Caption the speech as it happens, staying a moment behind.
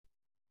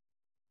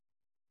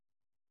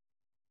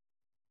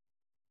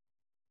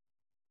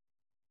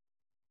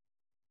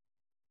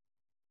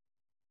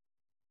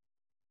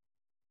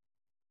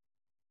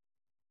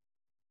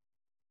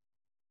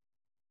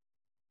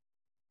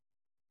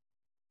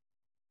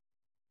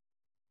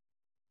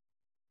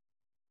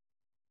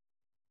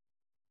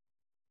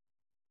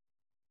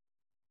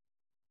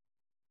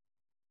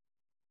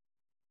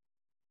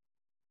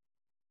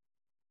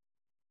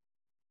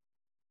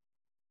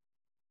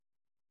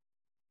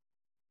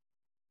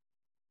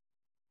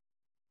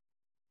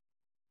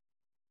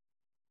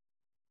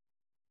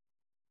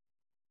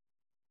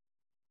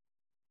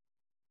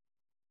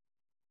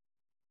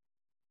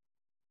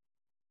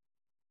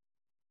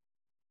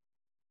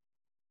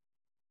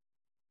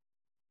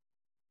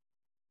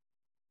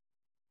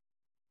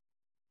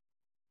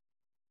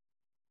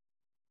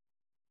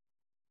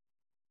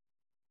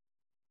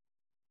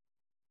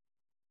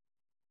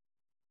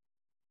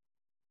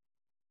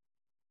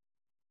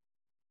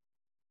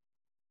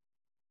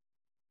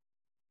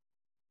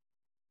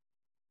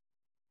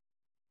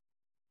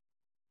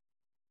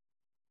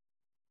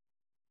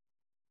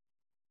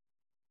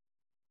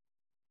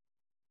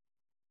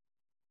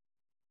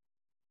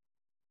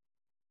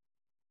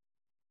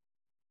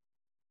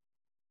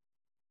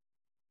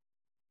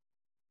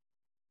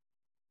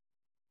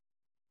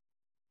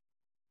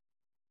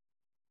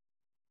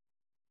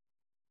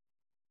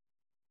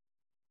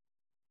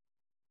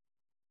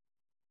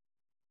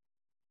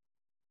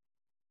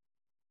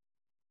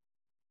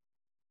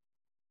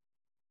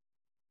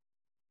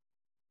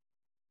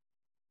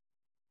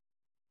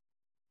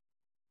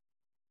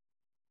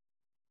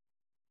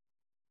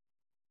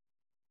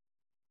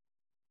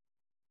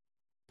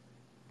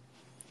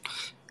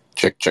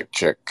Check, check,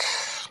 check.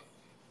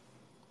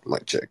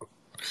 Mic check.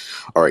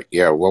 All right,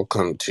 yeah,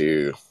 welcome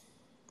to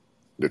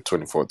the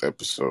 24th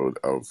episode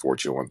of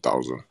Fortune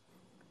 1000.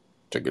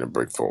 Taking a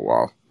break for a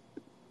while.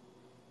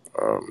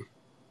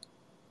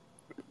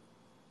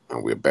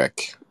 And we're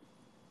back.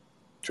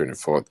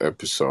 24th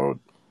episode,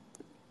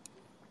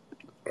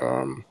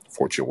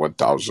 Fortune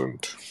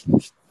 1000.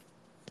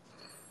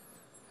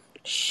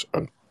 It's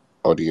an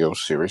audio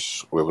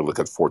series where we look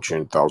at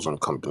Fortune 1000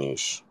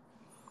 companies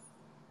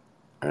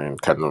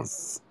and kind of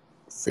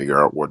figure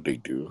out what they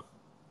do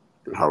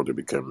and how they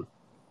become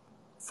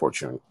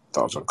Fortune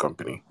 1000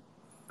 company.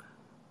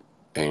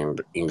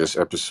 And in this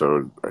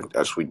episode,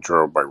 as we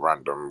draw by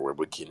random, we're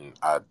looking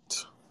at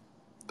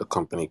the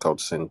company called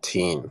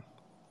Centene.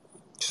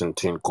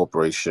 Centene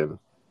Corporation,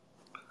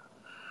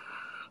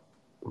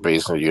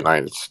 based in the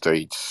United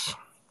States,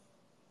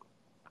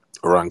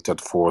 ranked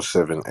at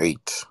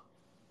 478,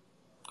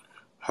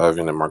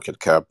 having a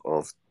market cap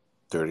of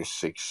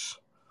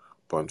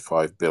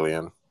 36.5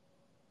 billion.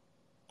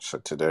 So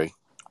today,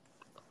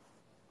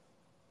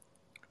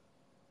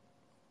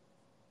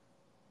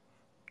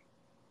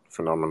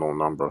 phenomenal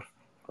number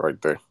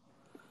right there.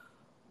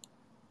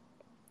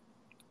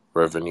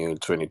 Revenue in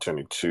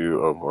 2022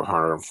 of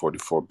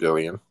 144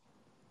 billion.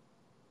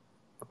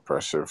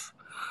 Impressive.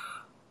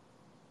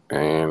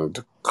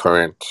 And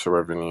current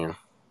revenue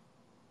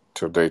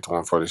to date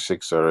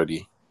 146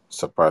 already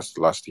surpassed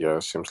last year.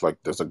 Seems like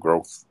there's a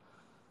growth.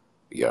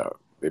 Yeah,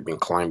 they've been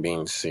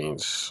climbing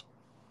since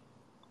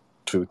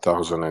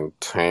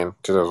 2010,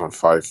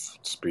 2005.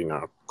 It's been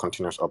a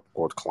continuous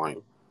upward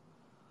climb.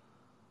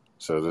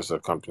 So this is a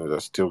company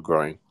that's still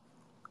growing.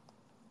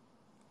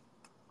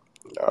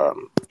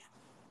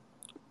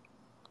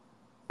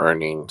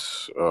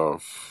 Earnings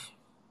of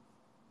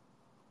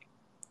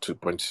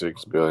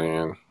 2.6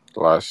 billion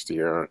last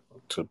year,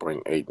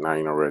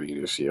 2.89 already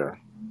this year.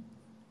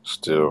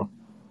 Still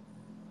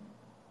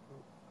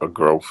a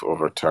growth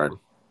over time.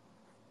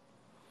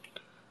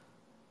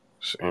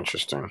 It's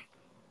interesting.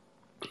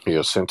 Yeah,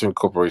 Centene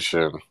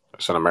Corporation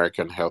is an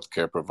American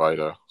healthcare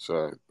provider.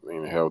 So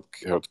in the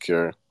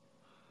healthcare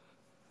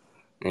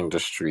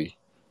industry,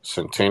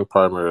 Centene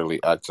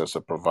primarily acts as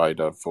a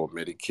provider for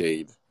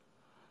Medicaid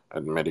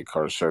and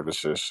Medicare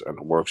services and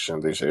works in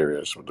these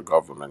areas with the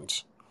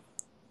government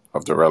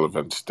of the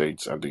relevant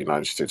states and the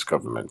United States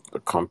government.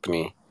 The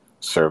company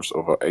serves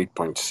over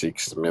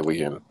 8.6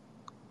 million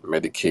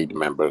Medicaid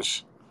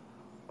members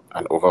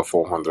and over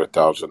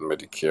 400,000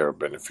 Medicare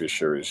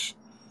beneficiaries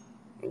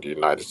in the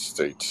United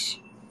States.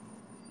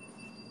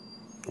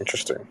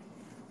 Interesting.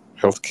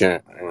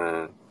 Healthcare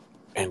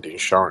and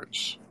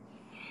insurance.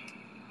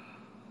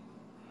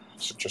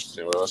 It's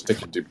interesting. Well, let's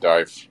take a deep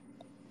dive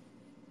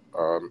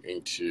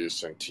into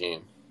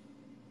Centene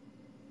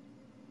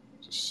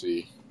to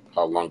see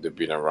how long they've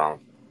been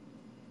around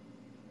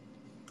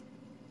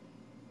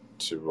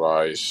to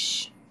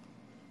rise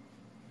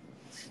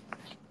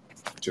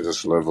to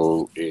this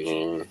level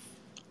in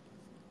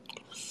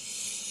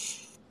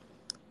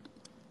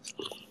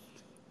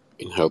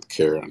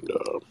healthcare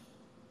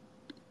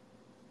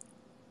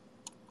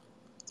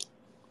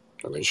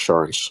and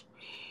insurance.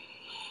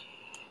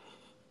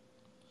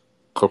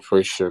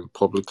 Corporation,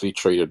 publicly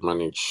traded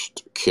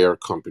managed care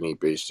company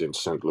based in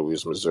St.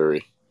 Louis,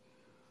 Missouri,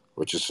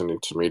 which is an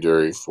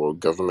intermediary for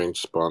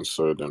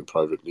government-sponsored and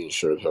privately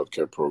insured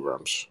healthcare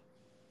programs,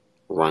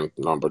 ranked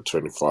number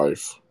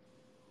 25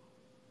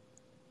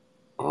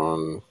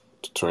 on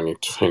the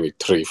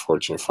 2023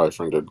 Fortune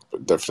 500,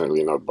 but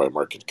definitely not by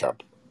market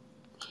cap.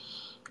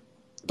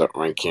 That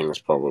ranking is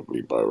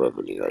probably by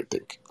revenue, I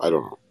think. I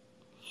don't know.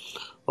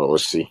 Well,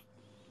 let's see.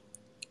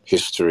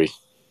 History.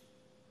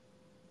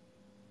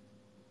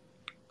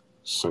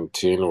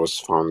 Centene was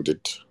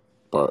founded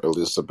by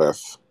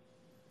Elizabeth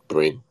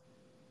Brain.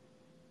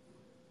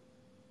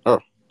 Oh,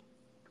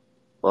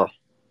 wow.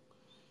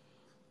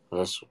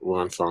 That's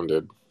one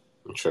founded.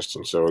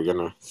 Interesting. So we're going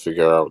to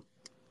figure out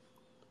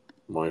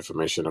more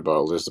information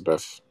about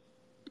Elizabeth.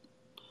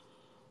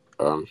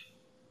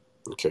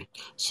 Okay.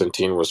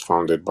 Centene was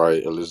founded by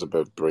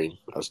Elizabeth Brain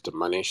as the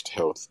Managed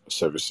Health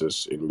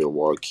Services in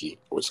Milwaukee,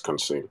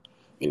 Wisconsin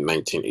in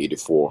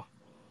 1984.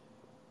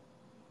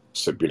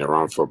 So it's been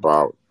around for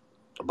about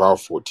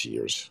 40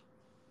 years.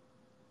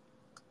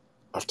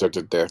 After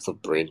the death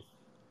of Brain,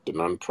 the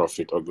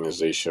non-profit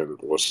organization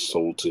was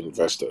sold to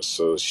investors.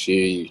 So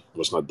she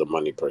was not the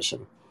money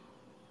person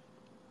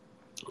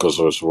because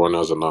it was run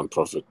as a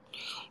non-profit.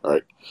 All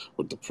right.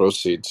 With the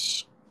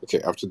proceeds,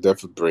 after the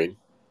death of Brain,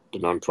 the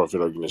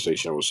non-profit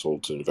organization was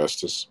sold to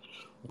investors,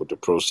 with the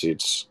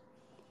proceeds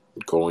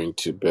going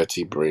to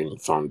Betty Brain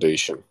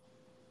Foundation,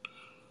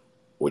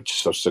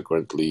 which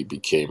subsequently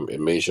became a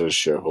major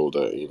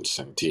shareholder in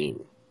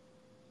Centene.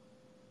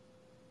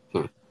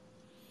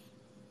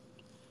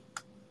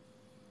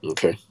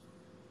 Okay.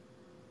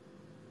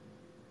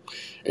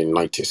 In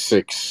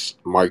 1996,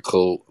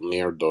 Michael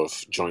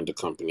Neerdorf joined the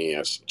company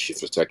as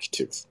chief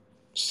executive.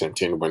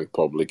 Centene went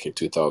public in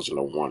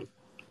 2001.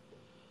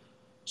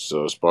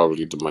 So it's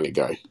probably the money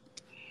guy.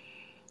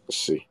 Let's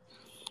see.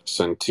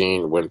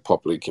 Centene went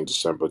public in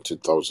December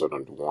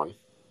 2001.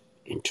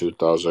 In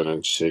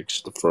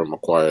 2006, the firm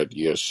acquired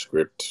US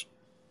Script,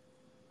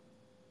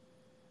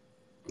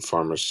 a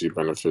pharmacy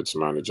benefits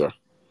manager.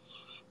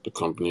 The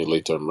company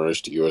later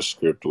merged US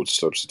Script with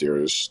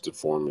subsidiaries to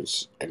form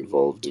its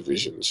involved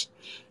divisions.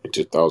 In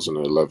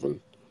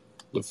 2011,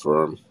 the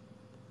firm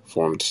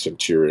formed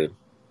Centurion,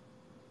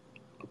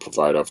 a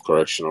provider of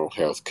correctional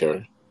health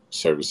care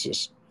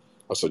services,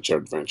 as a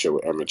joint venture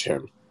with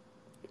MHM.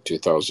 In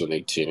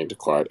 2018, it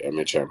acquired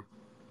MHM,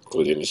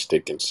 including a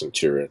stake in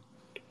Centurion.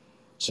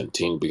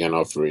 Centene began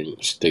offering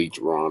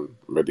state-run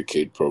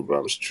Medicaid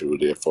programs through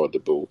the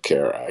Affordable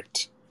Care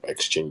Act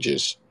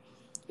exchanges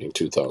in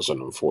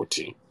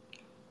 2014.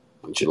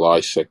 On July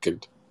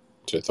 2nd,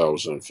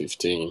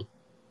 2015,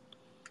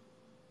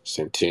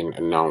 Centene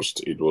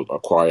announced it would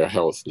acquire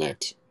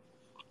HealthNet.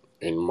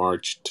 In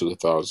March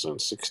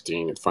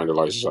 2016, it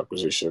finalized its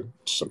acquisition.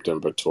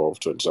 September 12,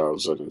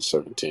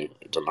 2017,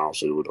 it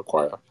announced it would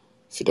acquire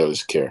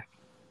Fidelis Care,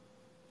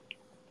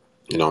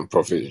 a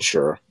nonprofit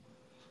insurer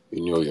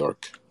in New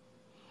York,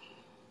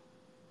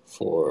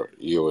 for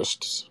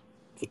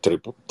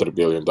 $3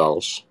 billion.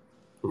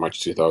 In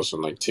March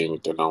 2019,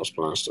 it announced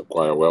plans to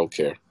acquire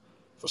WellCare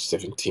for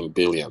 $17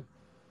 billion.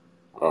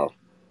 Wow.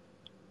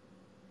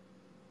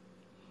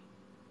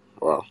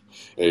 Wow.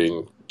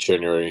 In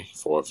January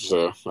 4th,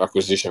 so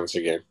acquisitions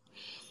again.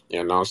 It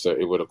announced that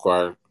it would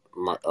acquire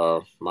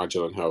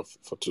Magellan Health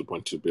for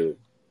 $2.2 billion.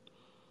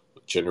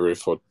 January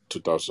 4th,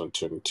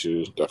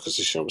 2022, the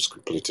acquisition was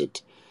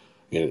completed.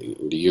 In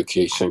the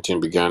UK, Centene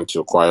began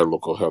to acquire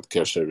local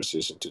healthcare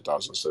services in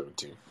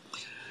 2017.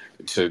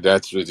 So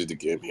that's really the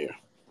game here.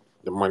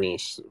 The money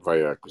is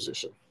via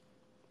acquisition.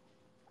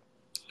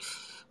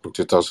 In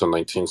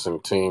 2019,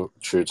 Centene,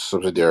 through its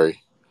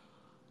subsidiary,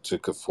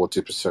 took a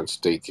 40%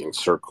 stake in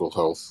Circle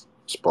Health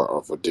as part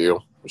of a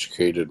deal which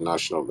created a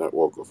national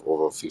network of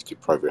over 50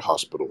 private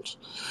hospitals.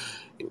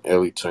 In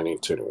early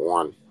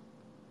 2021,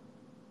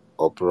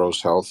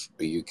 Operos Health,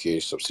 a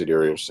UK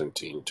subsidiary of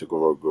Centene, took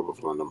over a group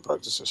of London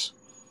practices.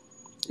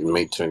 In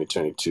May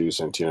 2022,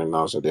 Centene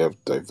announced that they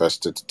have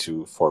divested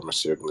two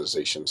pharmacy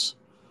organizations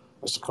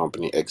as the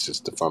company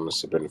exits the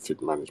pharmacy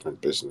benefit management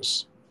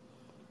business.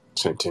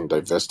 Centene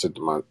divested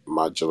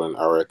Magellan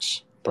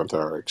RX,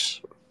 Panther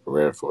RX,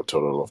 Rare for a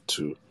total of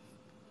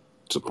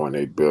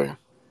 $2.8 billion.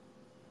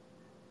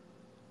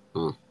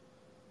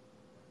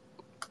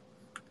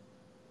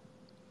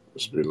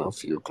 There's been a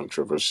few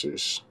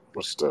controversies.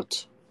 What's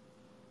that?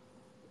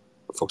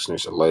 Fox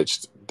News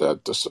alleged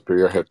that the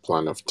Superior Health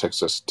Plan of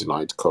Texas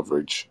denied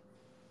coverage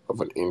of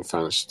an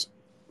infant's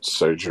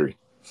surgery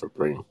for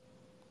brain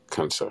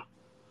cancer.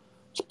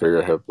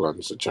 Superior Health Plan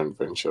is a joint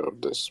venture of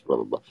this, blah,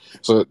 blah, blah.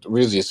 So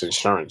really it's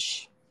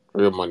insurance.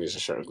 Real money is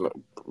insurance.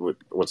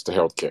 What's the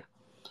healthcare?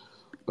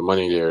 The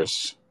money there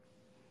is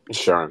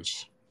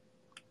insurance.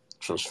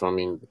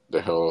 Transforming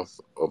the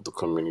health of the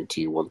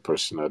community one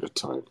person at a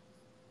time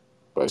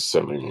by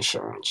selling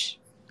insurance.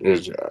 You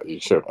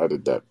should have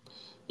added that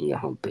in your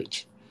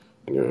homepage.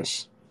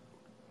 Anyways,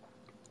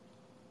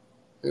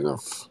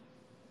 enough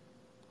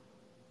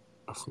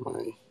of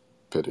my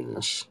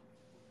pettiness.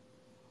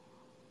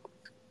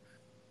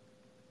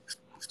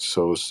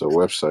 So it's the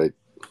website,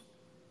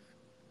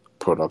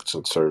 products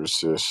and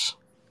services,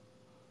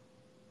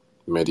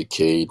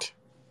 Medicaid,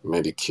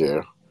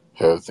 Medicare,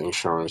 health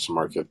insurance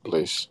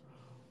marketplace,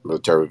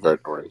 military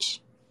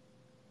veterans.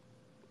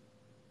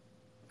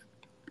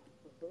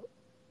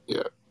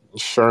 Yeah,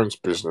 insurance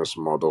business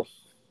model.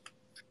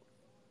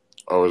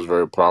 Always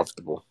very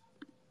profitable.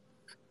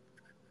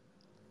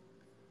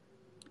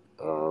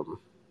 Um,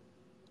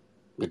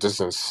 it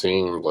doesn't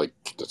seem like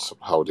that's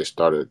how they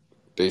started.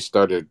 They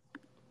started,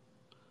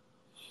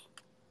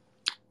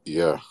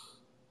 yeah.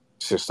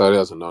 She started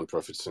as a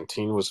nonprofit.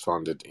 Centene was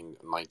founded in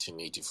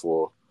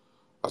 1984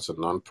 as a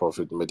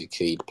nonprofit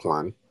Medicaid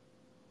plan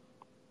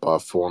by a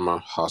former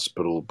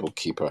hospital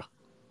bookkeeper,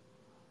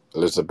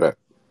 Elizabeth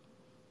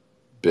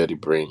Betty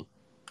Brain.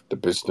 The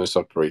business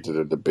operated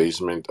in the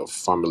basement of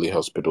Family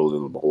Hospital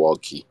in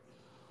Milwaukee,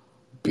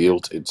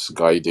 built its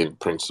guiding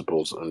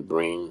principles on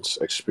Brain's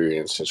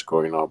experiences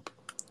growing up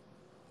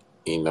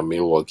in a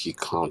Milwaukee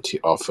County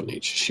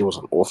orphanage. She was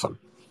an orphan.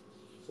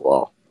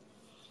 Wow.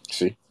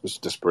 See, this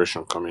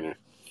desperation coming in.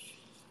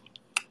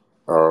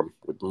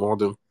 With more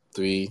than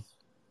 3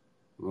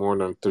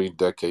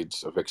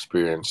 decades of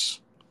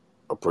experience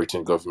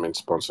operating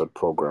government-sponsored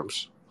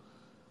programs,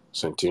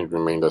 Centene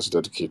remained as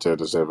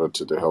dedicated as ever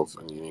to the health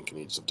and unique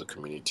needs of the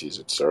communities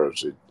it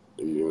serves.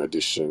 In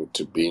addition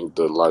to being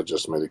the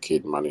largest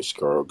Medicaid managed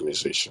care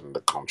organization in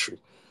the country,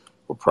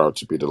 we're proud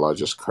to be the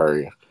largest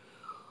carrier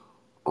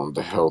on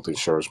the health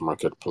insurance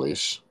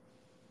marketplace,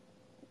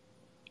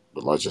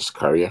 the largest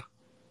carrier,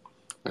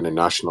 and a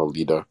national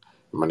leader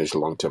in managed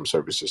long-term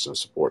services and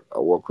support. I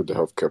work with the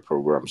healthcare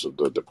programs of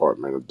the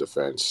Department of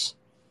Defense.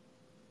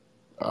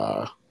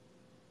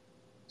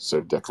 So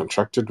if they're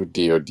contracted with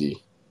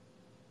DoD,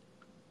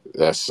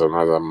 that's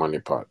another money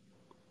pot.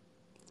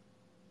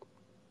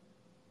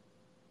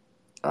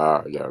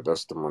 Yeah,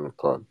 that's the money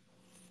pot.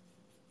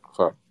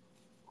 Huh.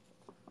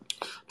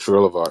 Through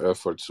all of our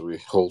efforts, we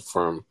hold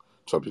firm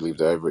to believe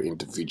that every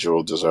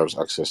individual deserves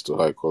access to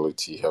high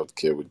quality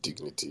healthcare with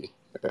dignity.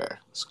 Yeah,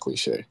 it's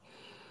cliche.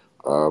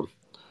 Um,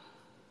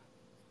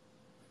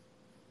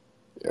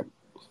 yeah,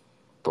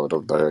 board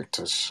of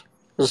directors.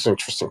 This is an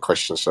interesting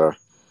question, sir.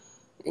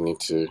 You need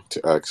to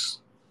ask.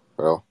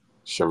 Well,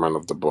 chairman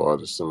of the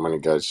board is the money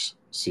guys,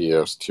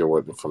 CEO of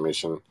Steward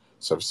Information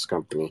Services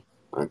Company,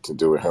 and to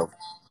do with health.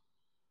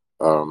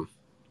 Um,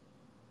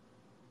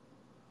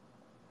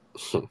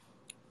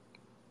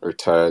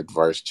 retired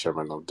vice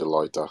chairman of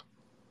Deloitte.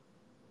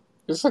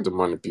 It's like the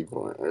money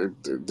people.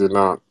 They're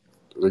not.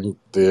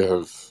 They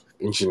have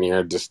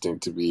engineered this thing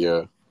to be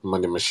a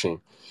money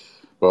machine.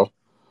 Well,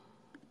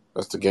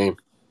 that's the game.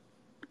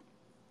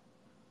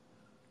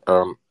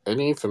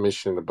 Any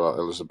information about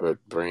Elizabeth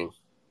Brain?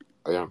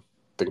 I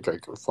think I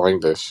can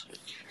find this.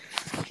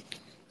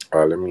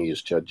 Let me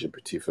use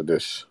ChatGPT for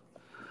this.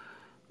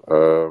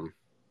 Um,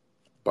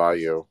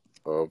 bio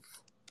of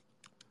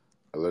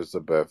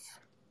Elizabeth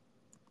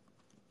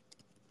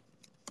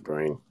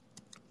Brain,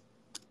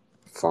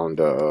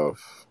 founder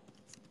of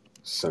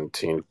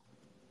Centene.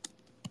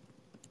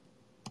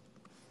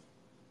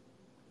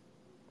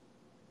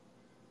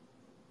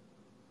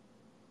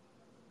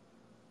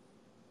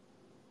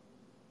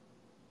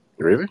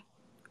 Really?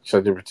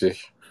 ChatGPT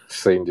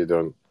saying they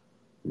don't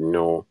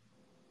know.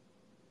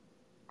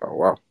 Oh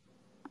wow,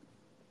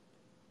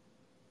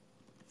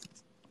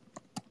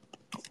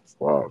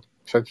 wow.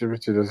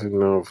 ChatGPT doesn't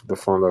know the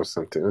founder of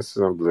Centene. This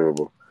is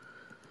unbelievable.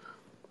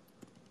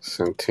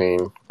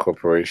 Centene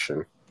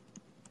Corporation.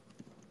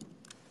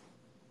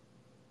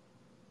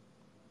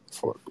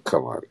 Oh,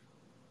 come on.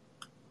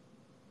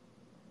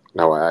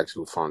 Now I ask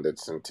who founded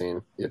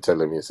Centene. You're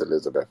telling me it's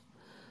Elizabeth.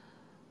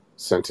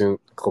 Centene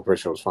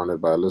Corporation was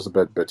founded by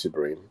Elizabeth Betty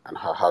Brain and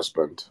her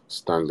husband,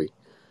 Stanley.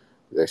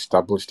 They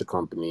established the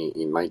company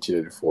in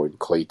 1984 in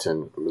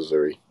Clayton,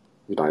 Missouri,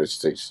 United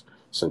States.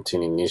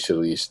 Centene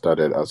initially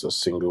started as a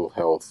single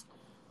health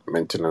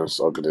maintenance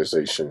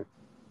organization.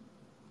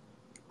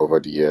 Over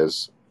the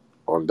years,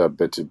 under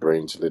Betty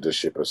Brain's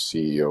leadership as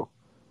CEO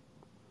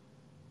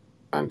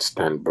and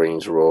Stan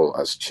Brain's role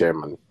as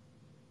chairman,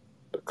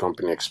 the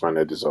company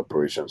expanded its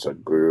operations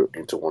and grew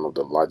into one of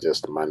the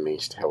largest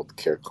managed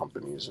healthcare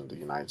companies in the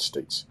United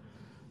States.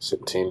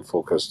 Centene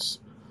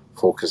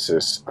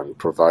focuses on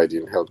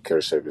providing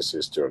healthcare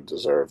services to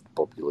underserved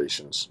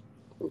populations,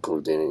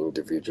 including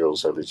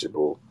individuals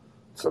eligible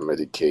for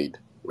Medicaid,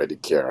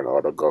 Medicare, and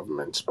other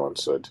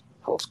government-sponsored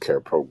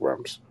healthcare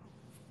programs.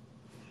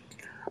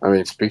 I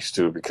mean, it speaks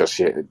to because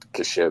she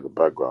had the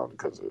background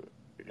because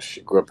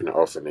she grew up in an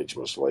orphanage,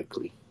 most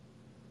likely.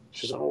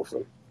 She's an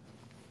orphan.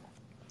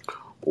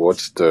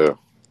 What's the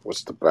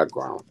what's the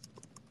background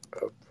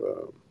of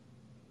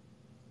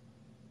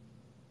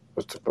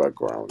what's the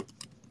background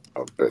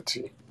of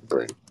Betty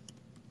Brain?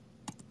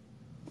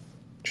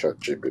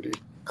 ChatGPT.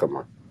 Come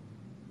on.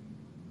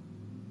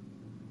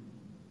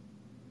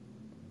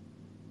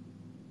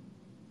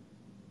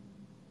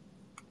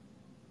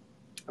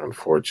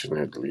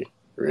 Unfortunately,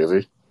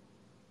 really.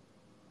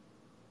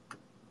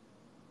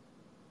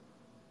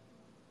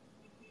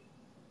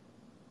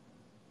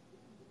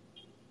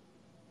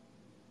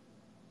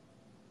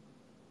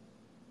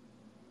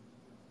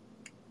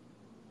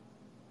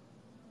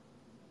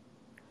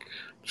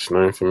 There's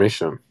no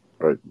information,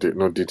 right?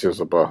 No details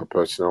about her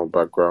personal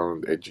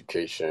background,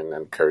 education,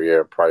 and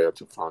career prior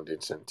to founding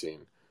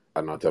Centene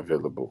are not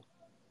available.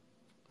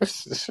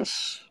 This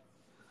is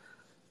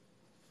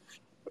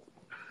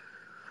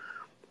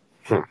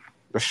hmm,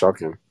 that's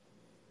shocking.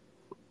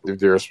 If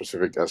there are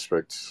specific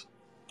aspects,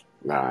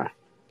 nah,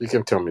 you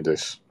can tell me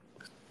this.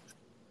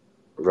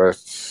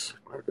 Let's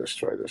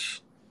try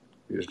this.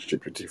 Use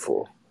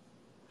GPT-4.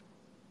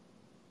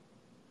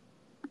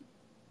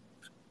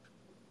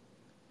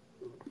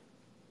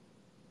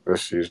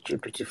 Let's use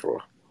GPT-4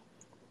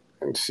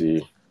 and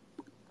see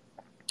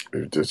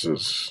if this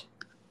is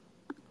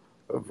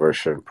a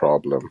version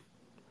problem.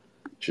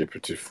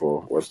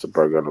 GPT-4. What's the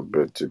background of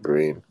Betty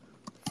Green,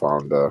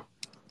 founder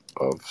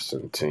of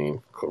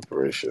Centene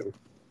Corporation?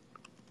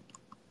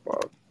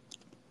 Wow.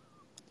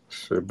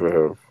 Should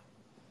have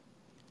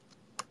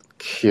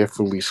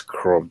carefully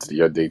scrubbed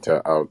your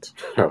data out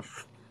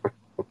of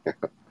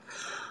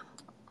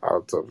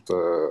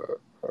the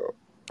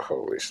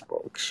holy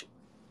smokes,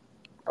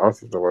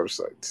 out of the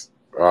website,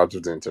 out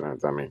of the internet.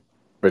 I mean,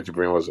 Betty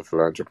Breen was a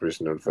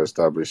philanthropist known for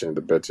establishing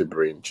the Betty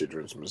Breen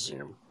Children's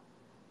Museum.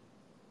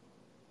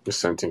 The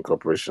Centene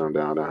Corporation, on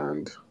the other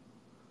hand,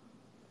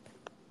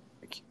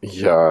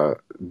 yeah,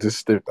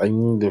 I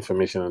need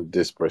information on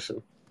this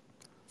person.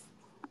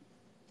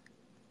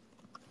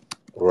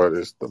 What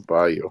is the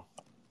bio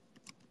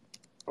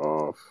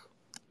of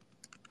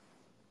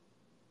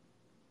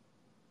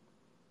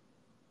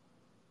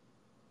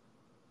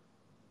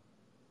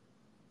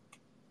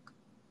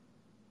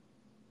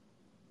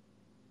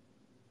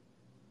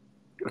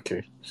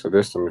Okay, so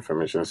there's some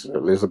information. So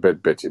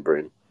Elizabeth Betty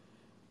Brain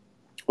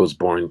was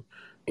born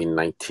in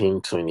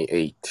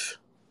 1928.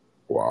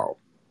 Wow,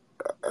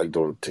 I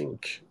don't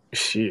think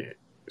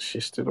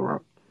she's still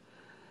around.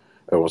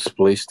 and was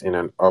placed in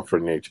an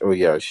orphanage. Oh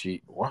yeah,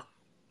 she what?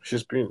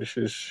 She's been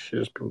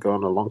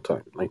gone a long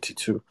time.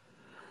 92.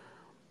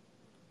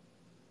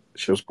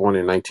 She was born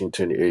in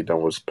 1928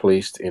 and was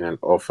placed in an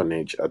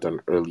orphanage at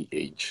an early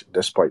age.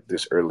 Despite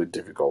these early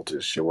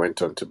difficulties, she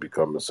went on to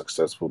become a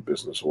successful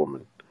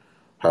businesswoman.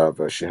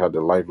 However, she had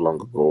a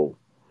lifelong goal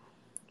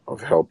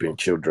of helping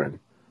children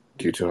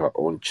due to her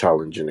own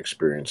challenging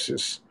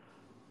experiences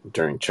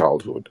during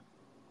childhood.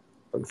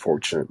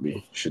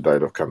 Unfortunately, she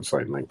died of cancer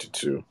in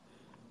 92.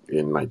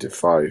 In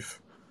 95,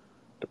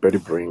 the Betty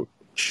Breen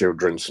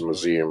Children's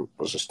Museum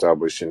was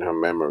established in her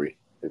memory.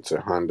 It's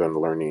a hand-on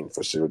learning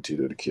facility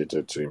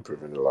dedicated to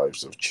improving the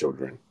lives of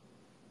children.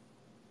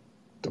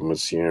 The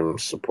museum,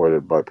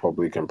 supported by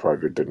public and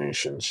private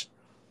donations,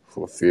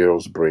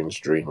 fulfills Brain's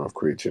dream of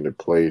creating a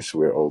place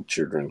where all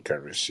children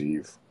can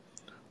receive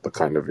the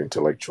kind of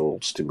intellectual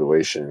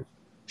stimulation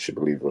she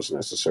believed was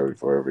necessary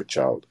for every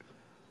child.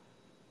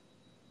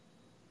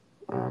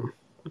 Um,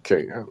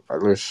 okay,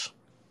 at least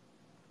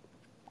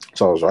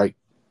sounds right.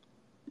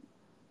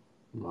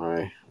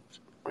 My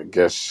I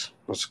guess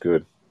was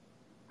good.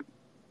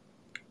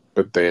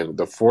 But then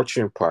the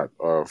fortune part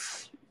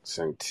of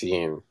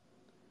Centene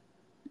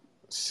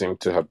seemed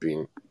to have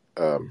been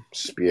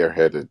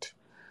spearheaded.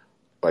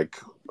 Like,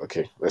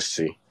 okay, let's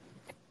see.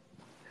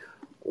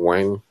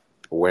 When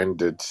when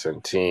did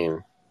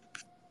Centene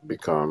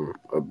become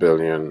 $1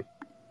 billion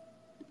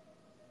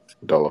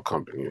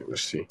company?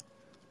 Let's see.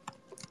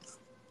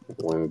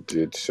 When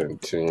did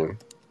Centene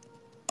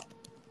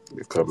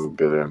become $1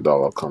 billion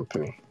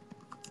company?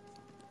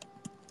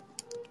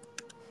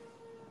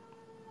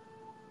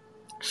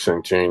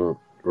 Centene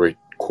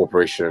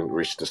Corporation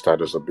reached the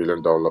status of $1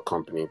 billion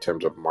company in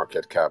terms of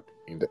market cap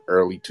in the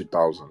early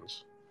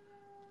 2000s.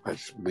 Like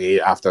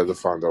way after the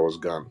founder was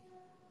gone.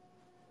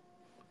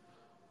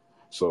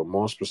 So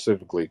more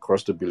specifically,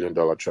 crossed the $1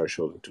 billion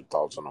threshold in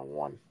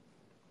 2001.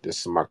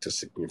 This marked a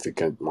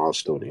significant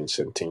milestone in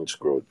Centene's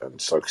growth and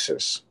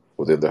success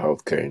within the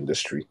healthcare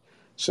industry.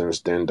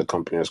 Since then, the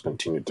company has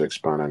continued to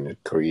expand and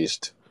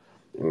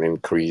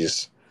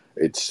increase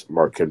its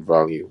market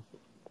value.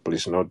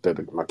 Please note that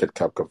the market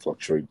cap can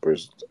fluctuate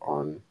based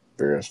on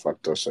various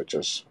factors such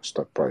as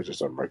stock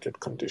prices and market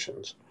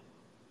conditions.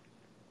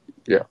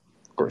 Yeah,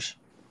 of course.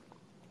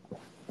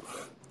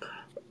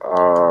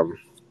 Um,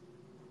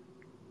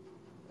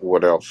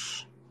 what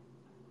else?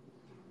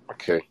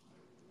 Okay,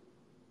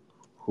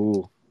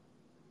 who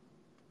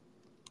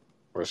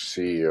was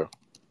CEO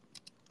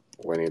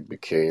when it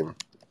became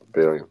a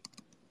billion?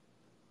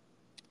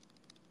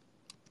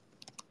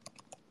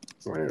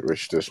 When it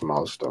reached this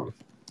milestone?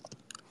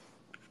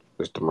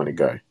 It's the money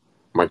guy,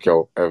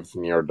 Michael F.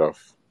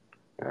 Neerdoff.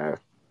 Uh,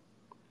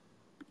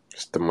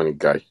 it's the money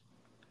guy.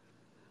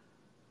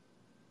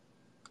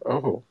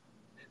 Oh,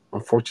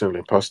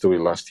 unfortunately, passed away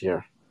last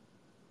year.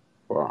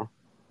 Wow,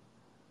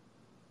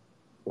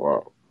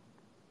 wow.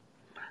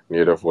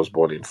 Neerdoff was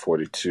born in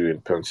 42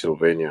 in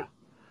Pennsylvania.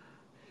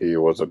 He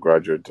was a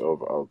graduate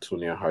of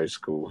Altoona High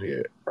School.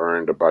 He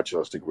earned a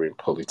bachelor's degree in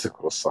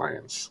political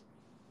science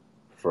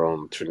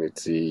from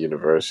Trinity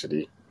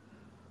University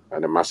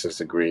and a master's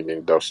degree in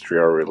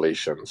industrial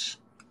relations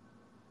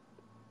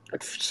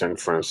at St.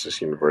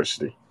 Francis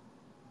University.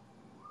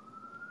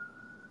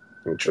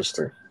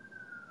 Interesting.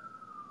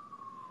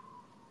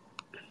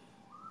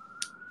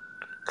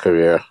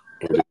 Career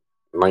in the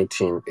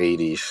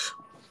 1980s.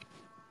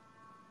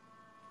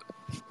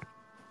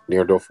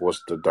 Neerdoff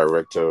was the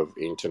director of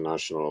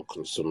international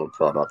consumer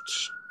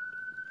products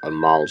at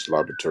Miles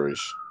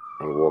Laboratories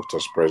and worked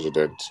as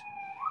president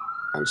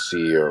and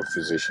CEO of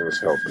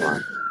Physicians Health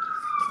Plan.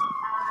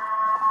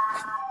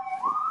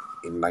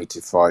 In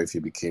 95, he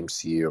became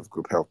CEO of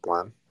Group Health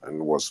Plan and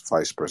was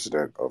vice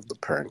president of the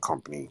parent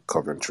company,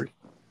 Coventry.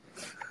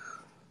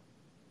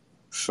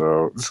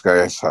 So this guy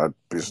has had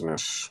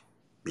business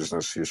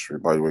history.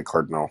 By the way,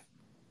 Cardinal,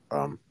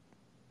 um,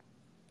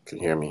 can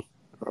you hear me?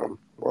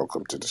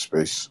 Welcome to the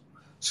space.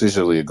 So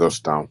usually it goes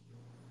down.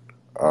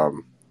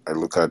 Um,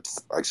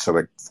 I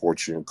select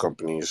fortune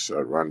companies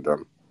at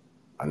random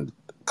and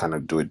kind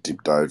of do a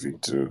deep dive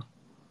into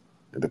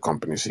the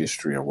company's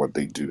history and what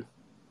they do.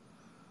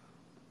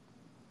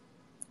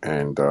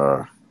 And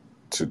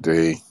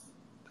today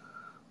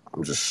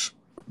I'm just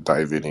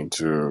diving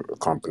into a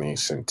company,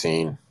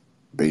 Centene,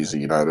 based in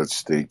the United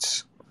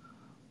States,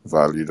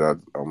 valued at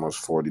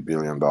almost $40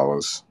 billion.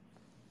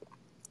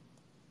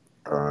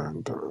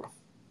 And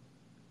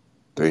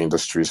the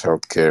industry is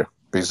healthcare,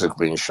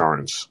 basically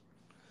insurance.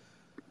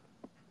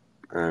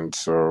 And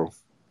so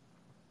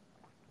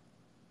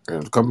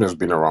the company has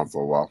been around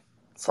for a while,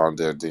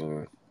 founded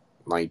in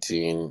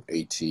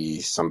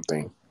 1980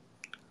 something,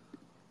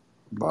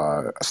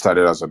 but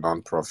started as a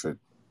non-profit.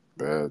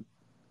 But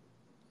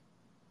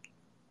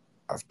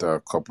after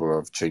a couple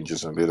of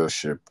changes in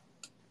leadership,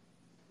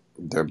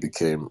 then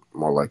became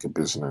more like a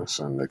business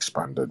and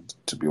expanded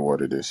to be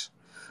what it is.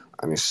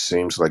 And it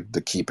seems like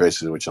the key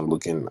person which I'm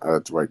looking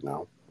at right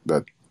now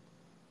that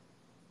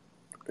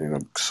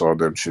saw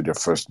them to their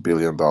first $1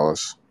 billion,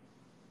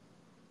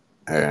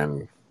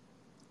 and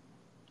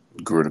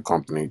grew the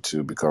company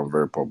to become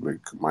very public.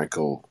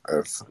 Michael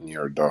F.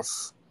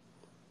 Neerduff,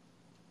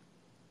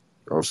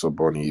 also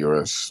born in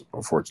US,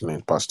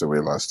 unfortunately passed away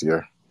last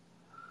year.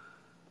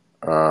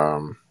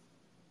 Um,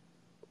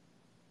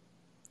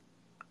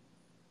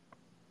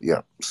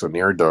 yeah, so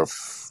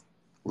Neerduff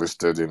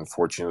listed in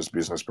Fortune's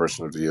Business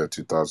Person of the Year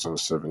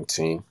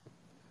 2017.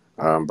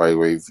 By the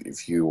way,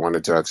 if you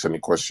wanted to ask any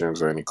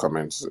questions or any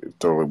comments,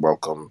 totally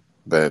welcome.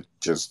 But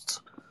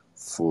just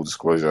full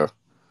disclosure,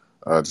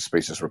 the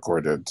space is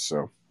recorded,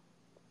 so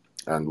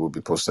and will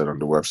be posted on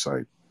the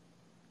website.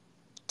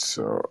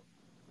 So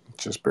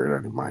just bear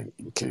that in mind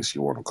in case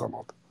you want to come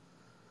up.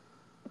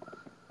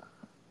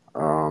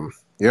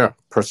 Yeah,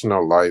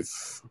 personal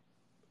life.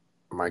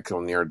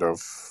 Michael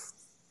Neerduff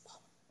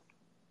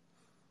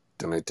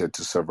donated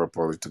to several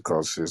political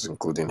causes,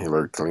 including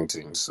Hillary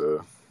Clinton.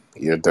 So,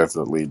 yeah,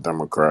 definitely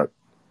Democrat.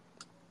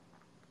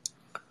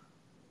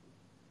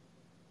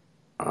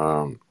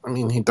 I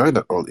mean, he died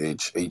at old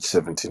age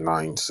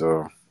 79.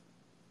 So,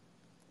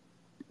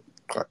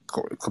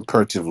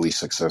 comparatively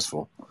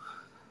successful.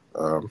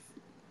 Um,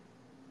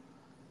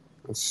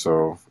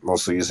 so, I'm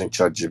also using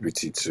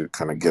ChatGPT to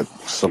kind of get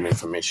some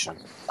information.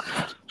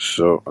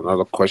 So,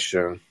 another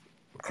question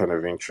I'm kind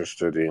of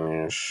interested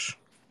in is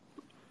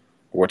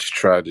what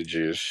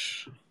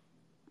strategies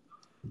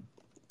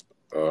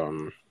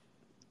um,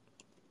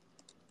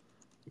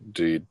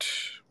 did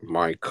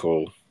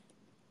Michael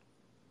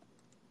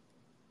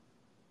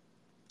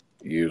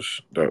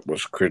use that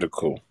was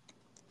critical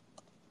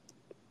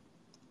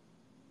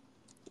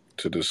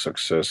to the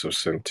success of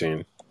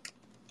Centene?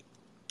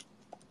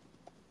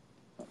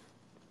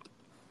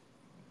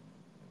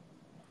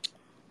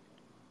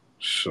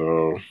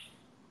 So,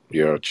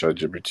 yeah,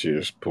 ChatGPT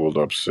has pulled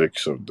up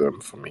 6 of them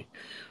for me.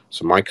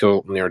 So,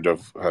 Michael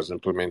Neerduff has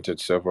implemented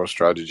several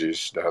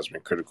strategies that has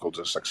been critical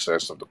to the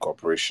success of the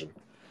corporation.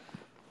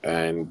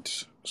 And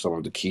some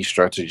of the key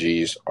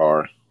strategies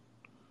are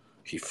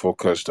he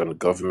focused on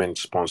government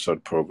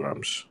sponsored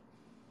programs,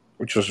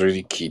 which was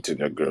really key to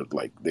their growth.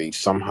 Like, they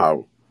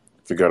somehow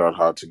figured out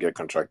how to get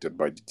contracted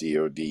by the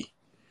DoD.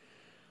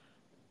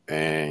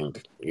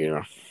 And,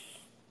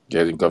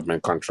 getting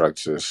government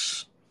contracts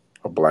is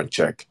a blank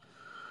check.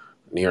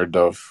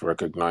 Neerduff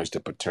recognized the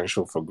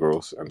potential for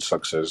growth and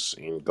success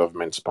in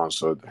government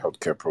sponsored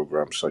healthcare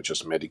programs such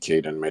as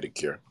Medicaid and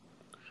Medicare.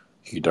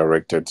 He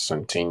directed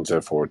Centene's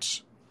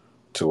efforts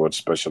towards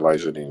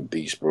specializing in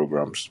these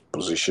programs,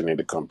 positioning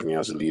the company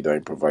as a leader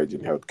in providing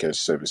healthcare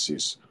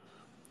services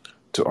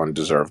to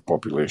undeserved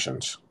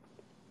populations.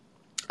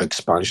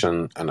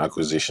 Expansion and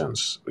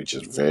acquisitions, which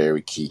is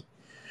very key.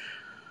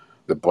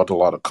 They bought a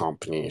lot of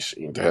companies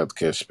in the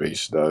healthcare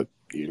space that,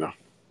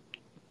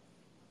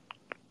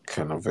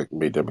 kind of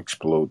made them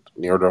explode.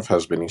 Neerdorf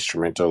has been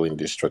instrumental in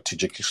the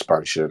strategic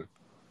expansion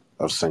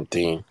of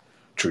Centene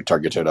through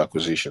targeted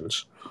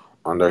acquisitions.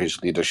 Under his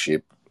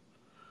leadership,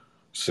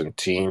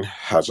 Centene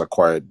has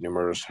acquired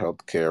numerous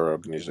healthcare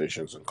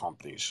organizations and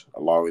companies,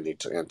 allowing it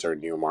to enter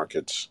new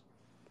markets,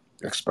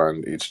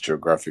 expand its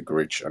geographic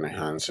reach, and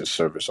enhance its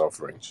service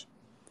offerings.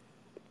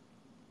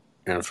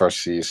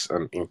 Emphasis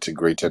on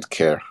integrated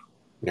care.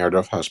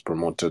 Neerdorf has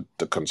promoted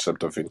the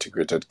concept of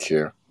integrated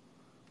care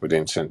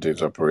within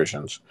Centene's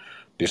operations.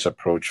 This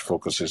approach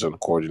focuses on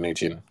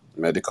coordinating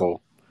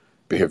medical,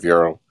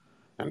 behavioral,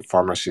 and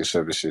pharmacy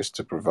services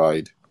to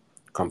provide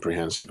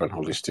comprehensive and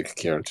holistic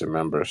care to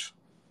members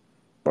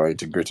by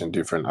integrating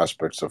different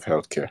aspects of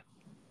healthcare.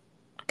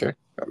 Okay,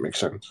 that makes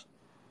sense.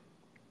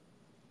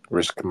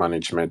 Risk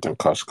management and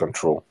cost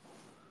control.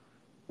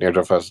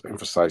 NERDOF has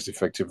emphasized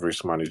effective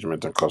risk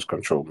management and cost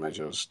control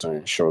measures to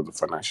ensure the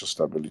financial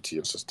stability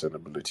and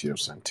sustainability of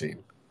Centene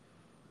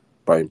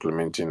by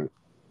implementing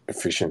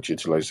efficient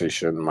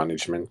utilization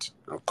management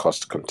and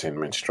cost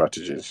containment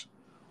strategies.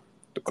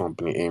 The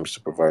company aims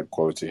to provide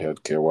quality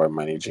healthcare while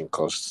managing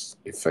costs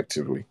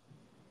effectively.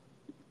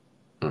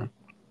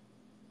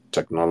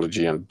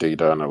 Technology and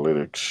data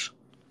analytics.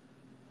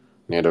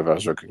 Native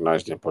has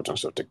recognized the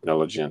importance of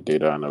technology and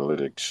data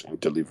analytics in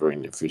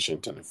delivering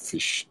efficient and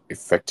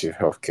effective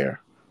healthcare.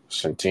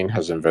 Centene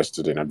has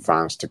invested in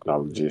advanced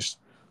technologies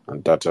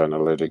and data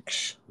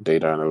analytics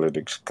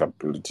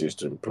capabilities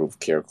to improve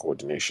care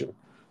coordination,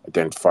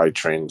 identify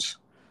trends,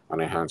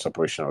 and enhance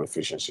operational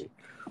efficiency.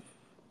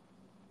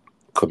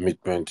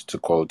 Commitment to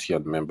quality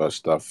and member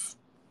satisfaction.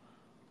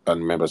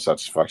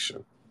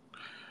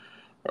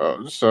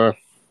 So,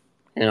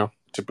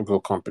 typical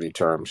company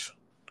terms.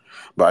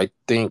 But I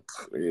think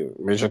a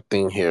major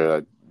thing here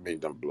that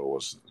made them blow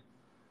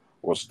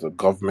was the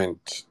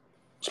government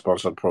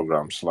sponsored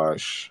program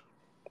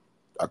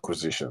 /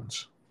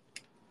 acquisitions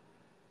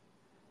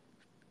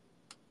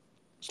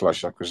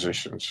 /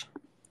 acquisitions,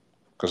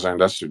 because then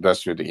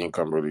that's where the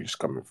income really is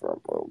coming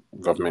from. Well,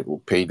 government will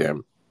pay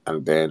them,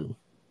 and then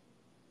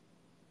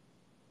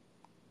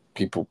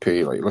people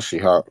pay. Like, let's see,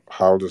 how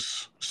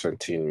does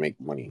Centene make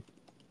money?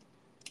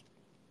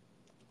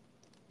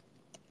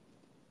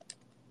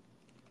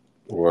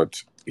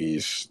 What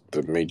is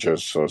the major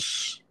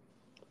source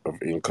of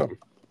income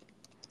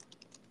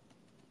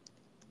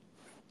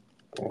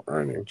or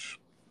earnings?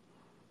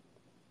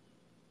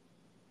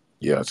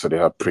 Yeah, so they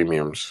have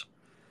premiums.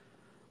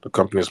 The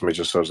company's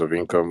major source of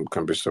income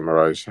can be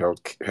summarized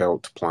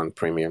health plan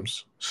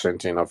premiums.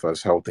 Centene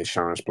offers health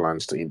insurance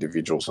plans to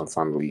individuals and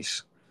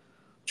families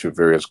through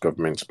various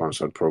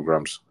government-sponsored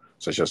programs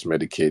such as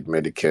Medicaid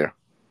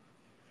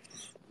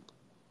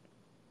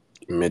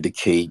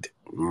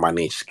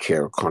managed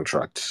care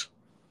contracts.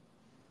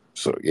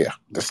 So yeah,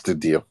 that's the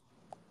deal.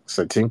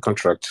 Certain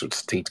contracts with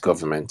state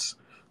governments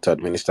to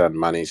administer and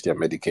manage their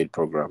Medicaid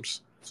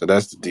programs. So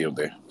that's the deal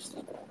there.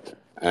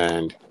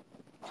 And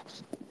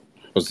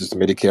was this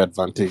Medicare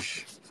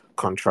Advantage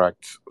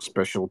contract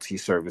specialty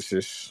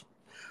services?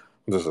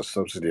 Those are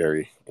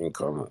subsidiary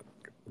income,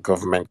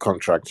 government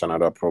contracts and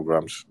other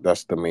programs.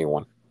 That's the main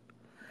one.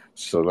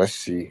 So let's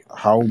see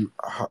how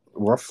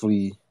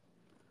roughly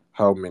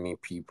how many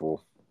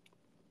people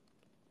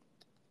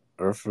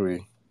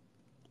roughly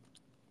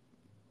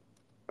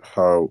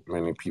how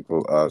many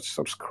people are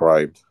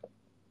subscribed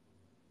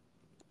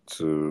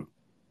to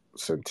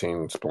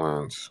Centene's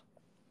plans.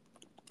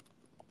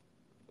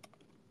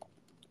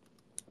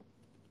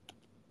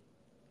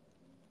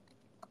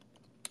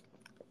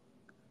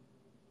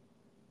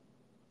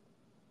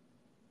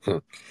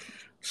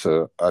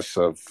 So as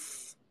of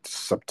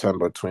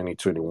September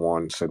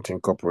 2021,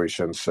 Centene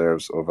Corporation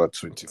serves over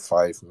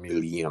 25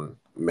 million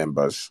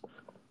members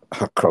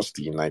across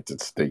the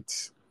United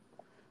States.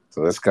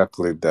 So let's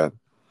calculate that.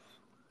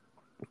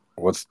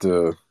 What's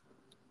the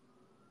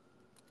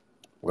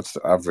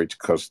average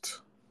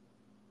cost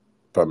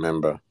per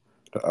member?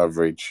 The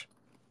average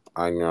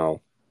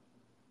annual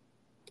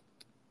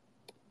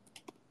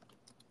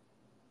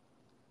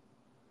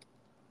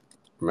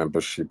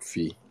membership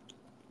fee.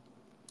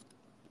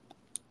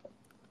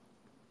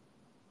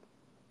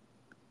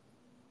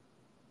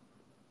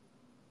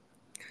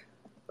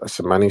 As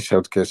a managed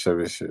healthcare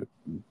service,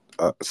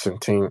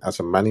 Centene as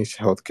a managed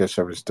healthcare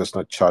service does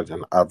not charge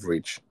an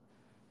average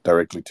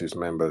directly to its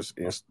members.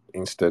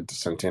 Instead,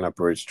 Centene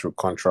operates through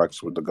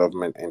contracts with the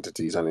government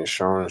entities and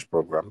insurance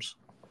programs,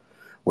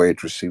 where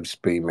it receives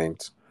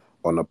payment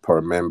on a per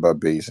member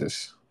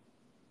basis.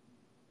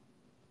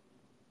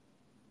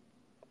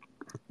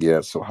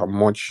 Yeah, so how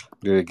much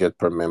do you get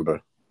per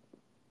member?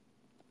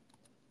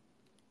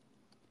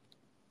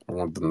 I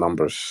want the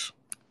numbers.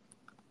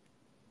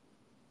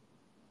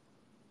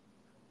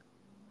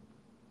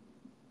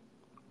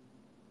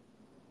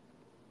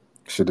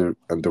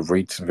 And the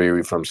rates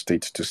vary from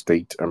state to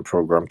state and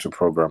program to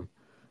program.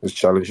 It's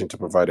challenging to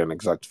provide an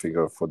exact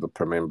figure for the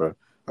per member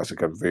as it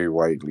can vary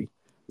widely.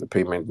 The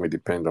payment may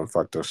depend on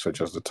factors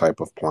such as the type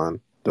of plan,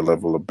 the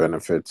level of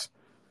benefits,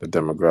 the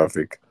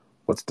demographic.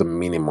 What's the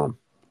minimum?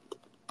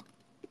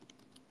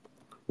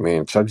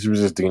 Man, ChatGPT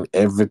is doing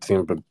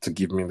everything but to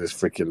give me these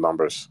freaking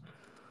numbers.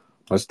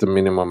 What's the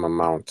minimum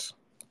amount?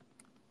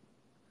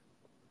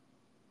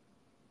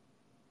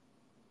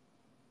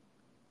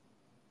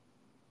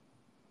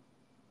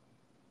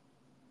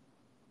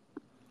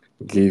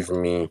 Give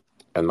me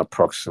an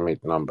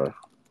approximate number.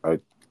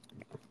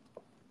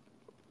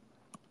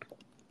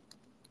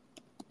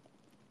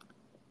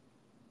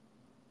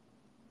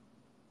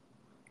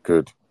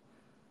 Good.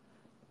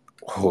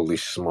 Holy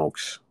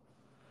smokes.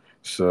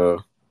 So,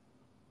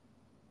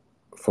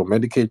 for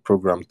Medicaid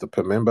programs, the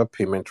per member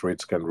payment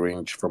rates can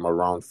range from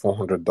around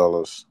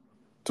 $400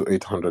 to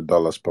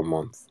 $800 per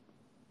month.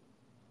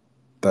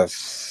 That's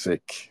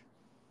sick.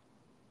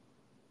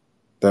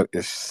 That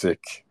is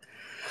sick.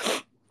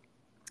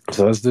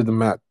 So let's do the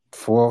math.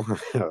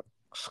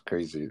 It's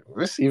crazy.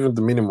 Let's even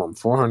the minimum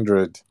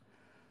 400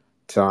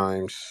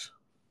 times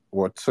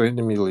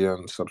 20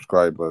 million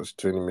subscribers,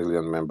 20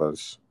 million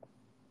members.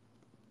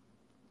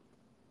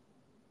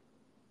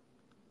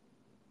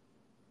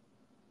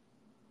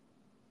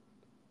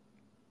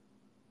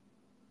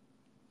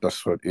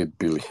 That's what 8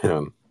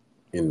 billion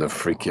in the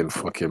freaking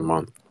fucking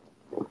month.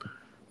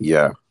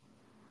 Yeah.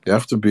 You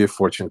have to be a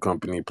fortune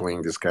company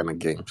playing this kind of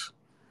games.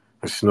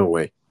 There's no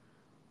way.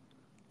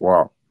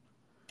 Wow.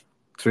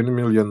 20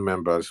 million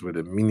members with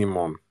a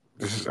minimum.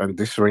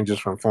 This ranges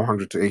from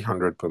 400 to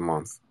 800 per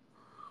month.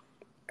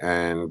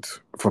 And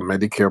for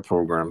Medicare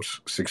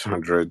programs,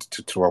 600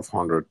 to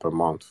 1200 per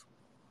month.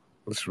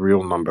 It's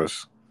real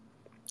numbers.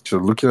 So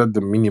looking at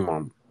the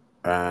minimum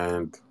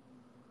and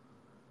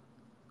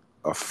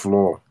a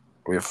floor,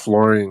 we're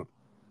flooring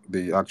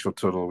the actual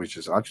total, which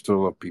is actual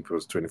total of people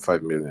is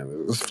 25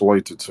 million. Let's floor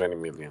it to 20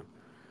 million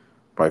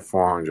by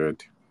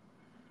 400.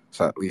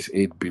 So at least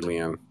 $8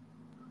 billion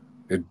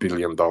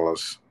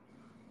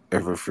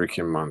every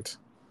freaking month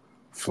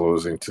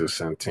flows into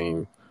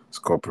Centene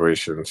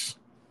corporations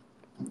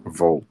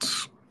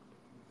vaults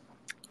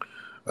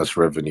as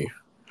revenue,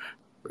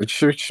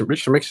 which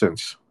makes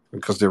sense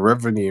because the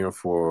revenue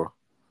for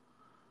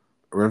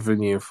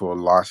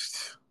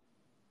last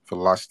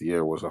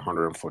year was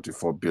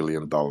 $144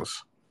 billion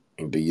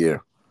in the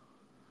year.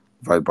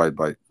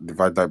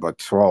 Divide that by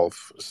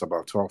 12, it's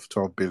about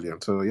 12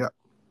 billion. So yeah,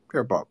 we're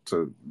about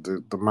to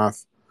the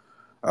math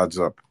adds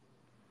up.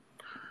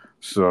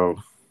 So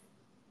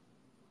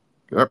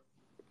yep,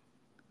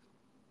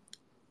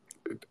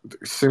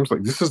 it seems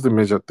like this is the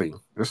major thing.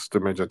 This is the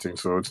major thing.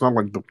 So it's not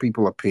like the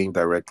people are paying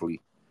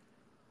directly.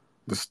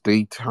 The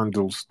state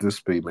handles this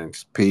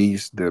payment,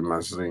 pays them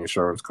as the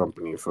insurance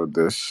company for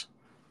this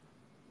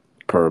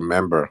per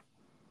member.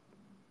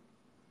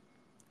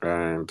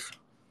 And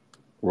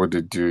what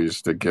they do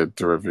is they get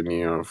the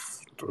revenue of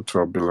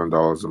 $12 billion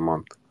a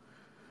month,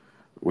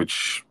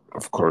 which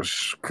of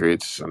course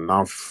creates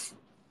enough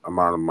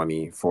amount of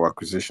money for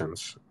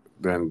acquisitions.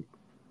 Then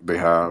they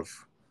have,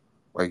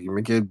 like, you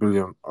make 8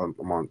 billion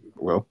a month.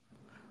 Well,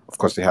 of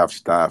course they have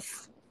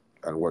staff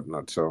and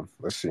whatnot. So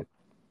let's see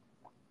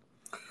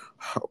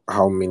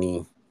how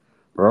many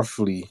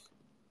roughly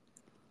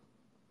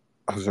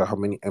how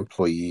many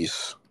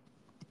employees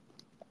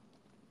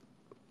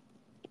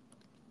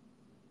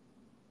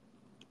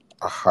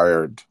are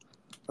hired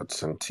at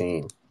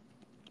Centene.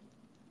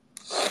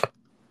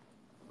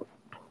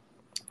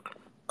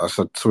 As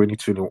of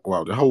 2020,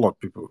 wow, there are a lot of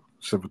people.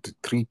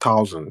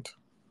 73,000,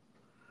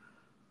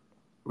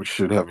 which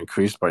should have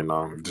increased by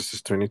now. If this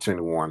is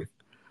 2021,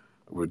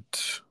 with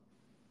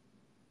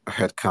a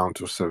head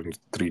count of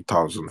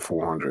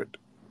 73,400.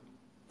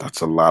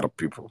 That's a lot of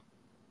people.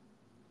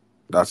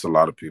 That's a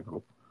lot of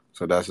people.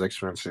 So that's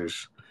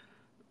expenses.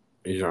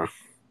 Yeah,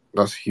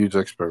 that's huge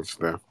expense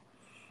there.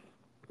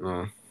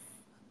 Mm.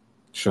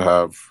 Should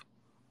have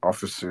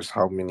offices.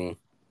 How many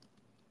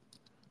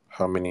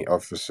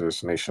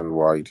offices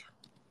nationwide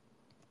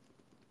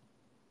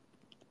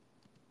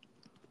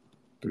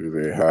do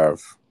they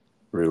have?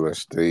 Real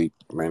estate,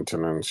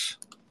 maintenance,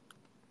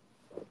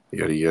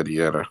 yada yada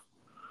yada.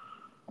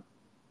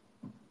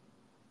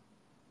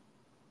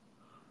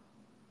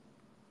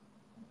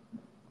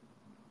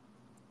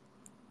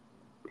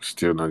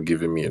 Still not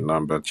giving me a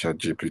number.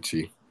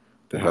 ChatGPT.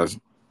 That has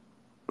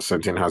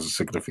Centene has a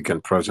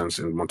significant presence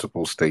in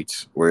multiple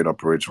states where it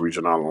operates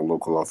regional and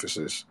local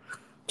offices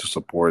to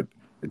support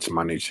its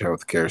managed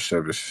healthcare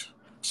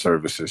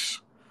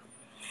services.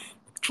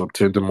 To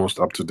obtain the most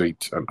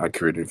up-to-date and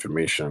accurate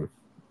information,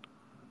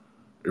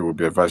 it would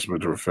be advisable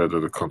to refer to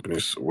the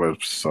company's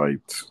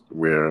website,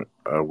 where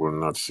I will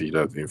not see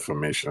that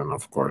information,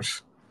 of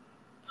course.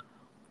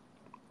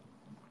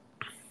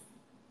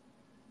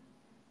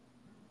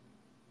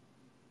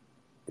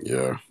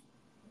 Yeah,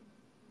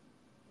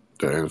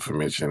 the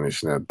information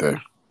is not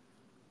there.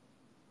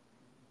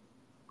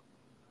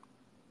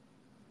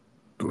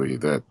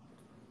 Believe that.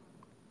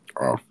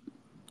 Oh,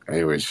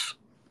 anyways,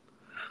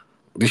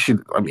 they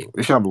should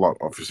have a lot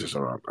of offices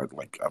around.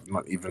 I've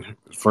not even,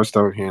 first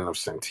time hearing of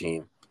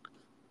Centene.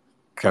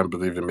 Can't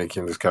believe they're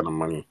making this kind of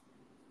money.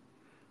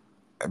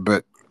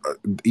 But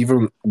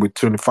even with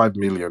 25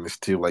 million, it's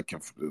still like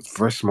a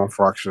very small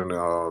fraction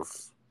of.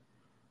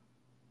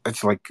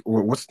 It's like,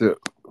 what's the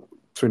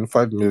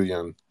 25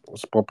 million?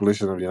 What's the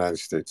population of the United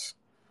States?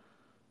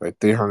 Like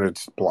 300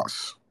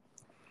 plus.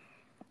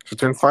 So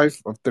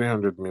 25 of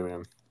 300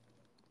 million.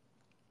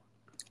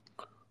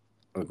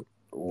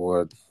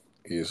 What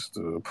is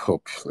the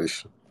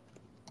population?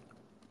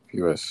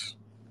 US.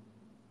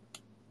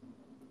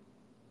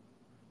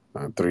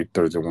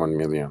 331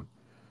 million.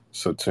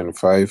 So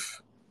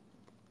 25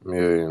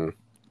 million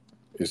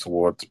is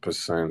what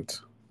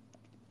percent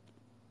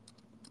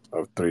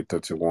of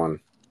 331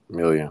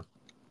 million?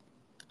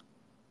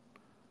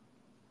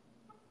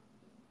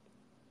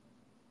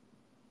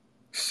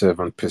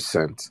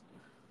 7%.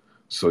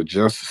 So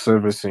just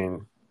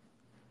servicing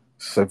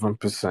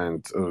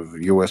 7%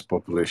 of US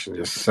population,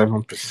 just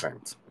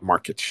 7%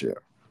 market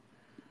share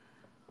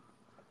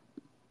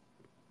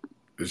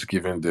is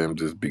giving them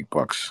these big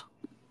bucks.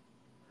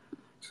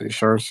 So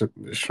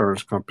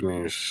insurance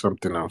company is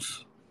something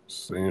else.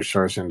 So the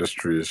insurance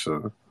industry is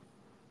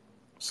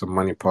it's a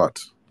money pot,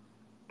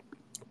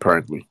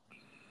 apparently.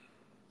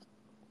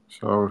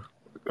 So,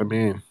 I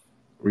mean,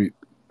 we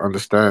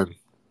understand.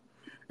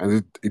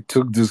 And it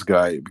took this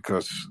guy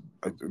because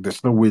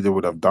there's no way they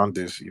would have done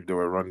this if they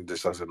were running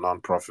this as a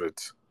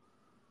non-profit,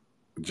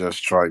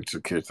 just trying to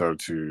cater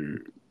to,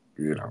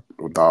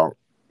 without,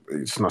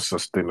 it's not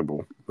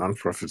sustainable.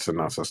 Non-profits are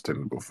not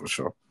sustainable for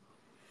sure.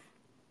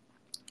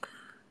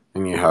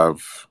 And you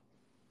have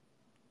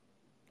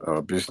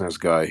a business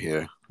guy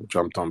here who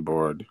jumped on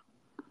board,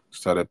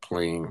 started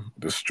playing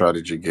the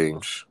strategy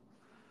games,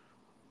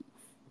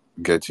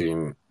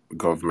 getting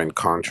government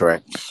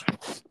contracts.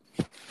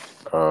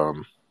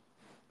 Um,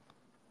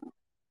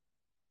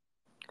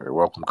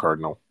 welcome,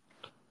 Cardinal,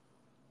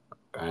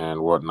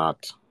 and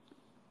whatnot,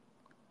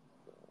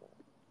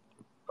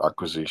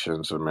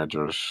 acquisitions and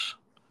mergers.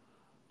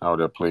 Now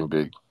they're playing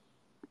big.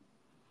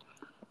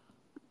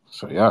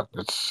 So yeah,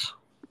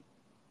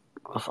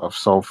 I've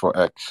solved for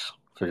X.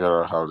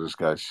 Figure out how this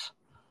guy's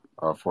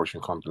fortune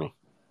company.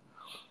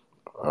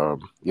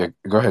 Yeah,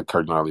 go ahead,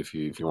 Cardinal, if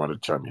you want to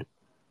chime in.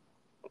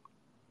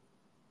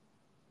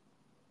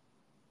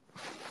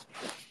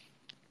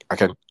 I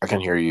can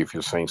hear you if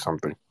you're saying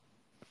something.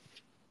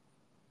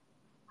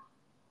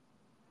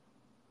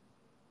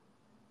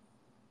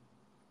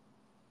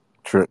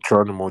 Throw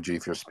an emoji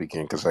if you're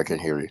speaking, because I can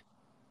hear you.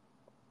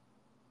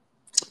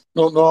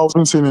 No, I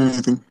wasn't saying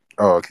anything.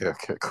 Oh, okay,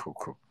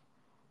 cool.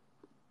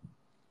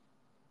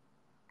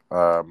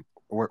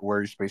 Where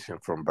are you spacing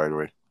from, by the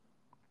way?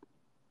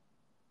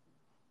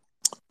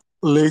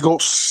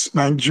 Lagos,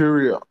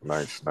 Nigeria.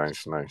 Nice,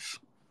 nice, nice.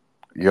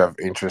 You have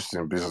interest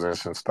in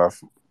business and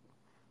stuff?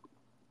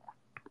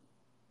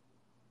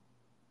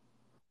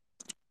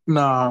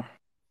 Nah,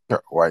 Yeah,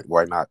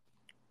 why not?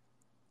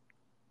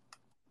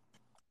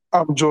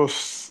 I'm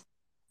just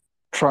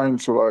trying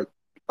to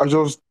I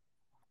just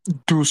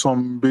do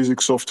some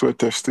basic software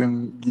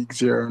testing gigs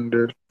here and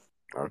there.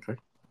 Okay,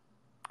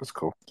 that's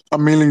cool.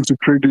 I'm mainly into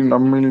trading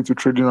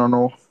and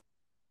all.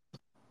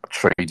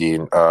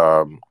 Trading,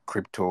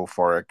 crypto,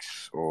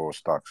 forex, or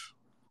stocks.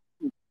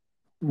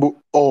 But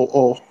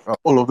all, Oh,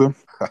 all of them.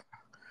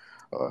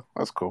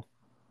 that's cool.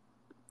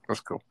 That's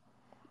cool.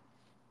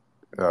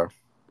 Yeah.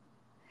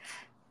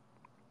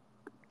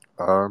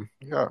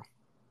 Yeah.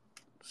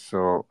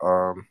 So,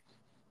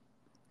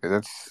 yeah,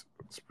 that's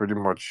pretty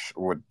much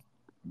what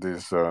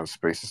this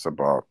space is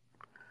about.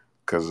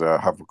 Because I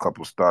have a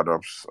couple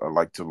startups. I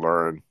like to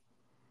learn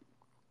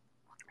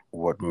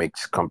what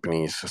makes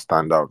companies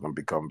stand out and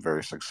become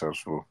very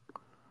successful.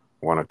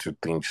 One or two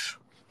things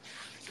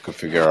to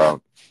figure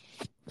out,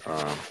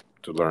 um,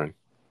 to learn.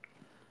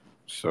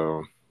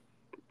 So,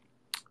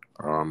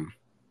 um,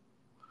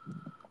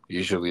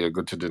 usually I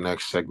go to the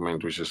next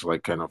segment, which is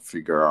like kind of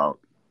figure out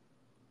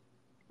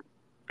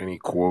any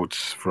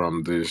quotes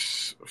from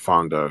these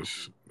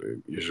founders. They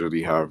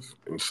usually have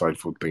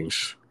insightful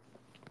things.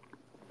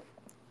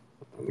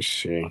 Let me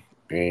see.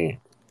 Hey,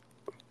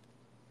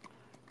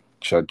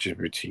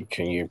 ChatGPT,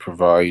 can you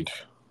provide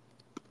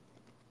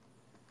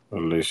a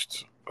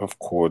list of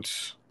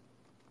quotes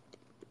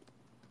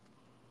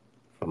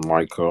from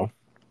Michael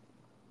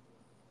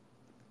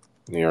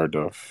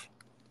Nearduff?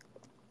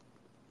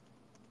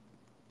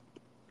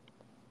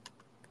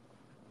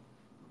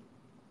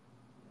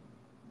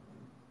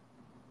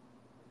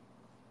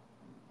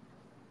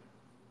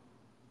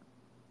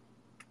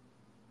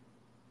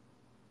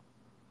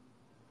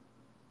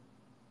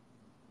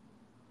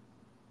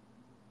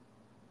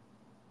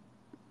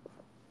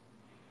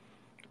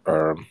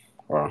 Um,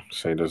 well,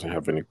 say it doesn't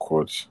have any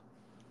quotes.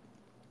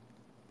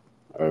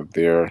 Are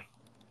there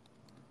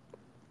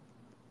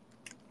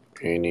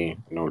any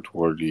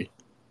noteworthy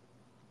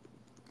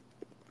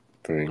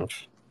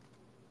things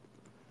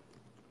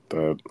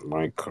that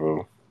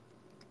Michael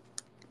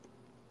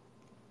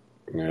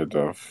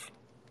Nearduff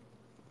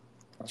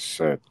has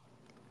said?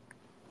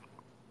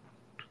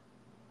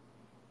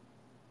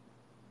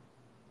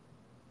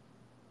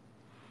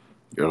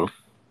 Yeah,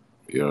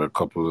 yeah, a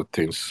couple of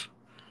things.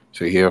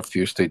 So here are a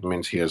few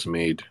statements he has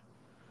made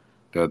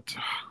that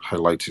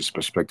highlights his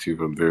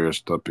perspective on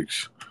various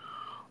topics.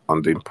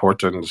 On the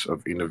importance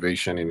of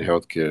innovation in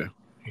healthcare,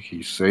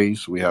 he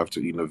says we have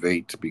to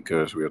innovate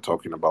because we are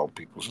talking about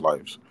people's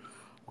lives.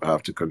 We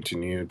have to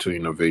continue to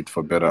innovate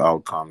for better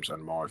outcomes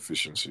and more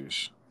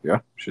efficiencies. Yeah,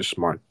 she's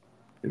smart.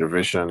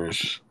 Innovation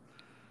is,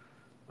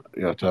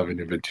 you have to have an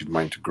innovative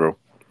mind to grow.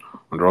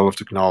 On the role of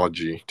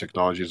technology,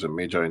 technology is a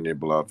major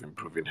enabler of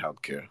improving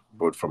healthcare,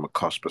 both from a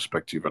cost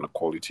perspective and a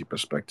quality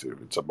perspective.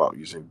 It's about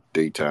using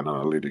data and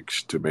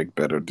analytics to make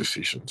better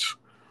decisions.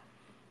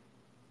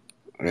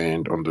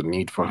 And on the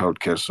need for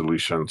healthcare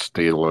solutions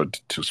tailored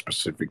to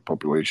specific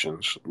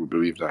populations, we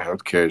believe that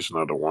healthcare is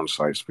not a one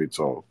size fits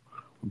all.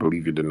 We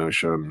believe in the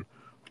notion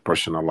of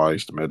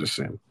personalized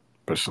medicine,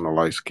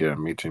 personalized care,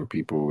 meeting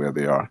people where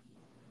they are.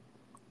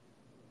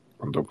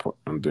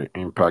 On the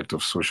impact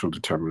of social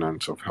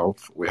determinants of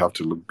health, we have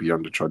to look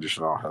beyond the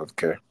traditional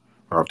healthcare.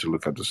 We have to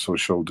look at the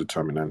social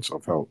determinants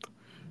of health.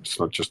 It's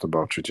not just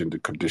about treating the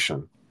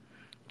condition,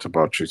 it's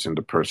about treating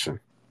the person.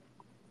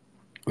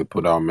 We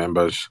put our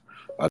members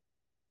at,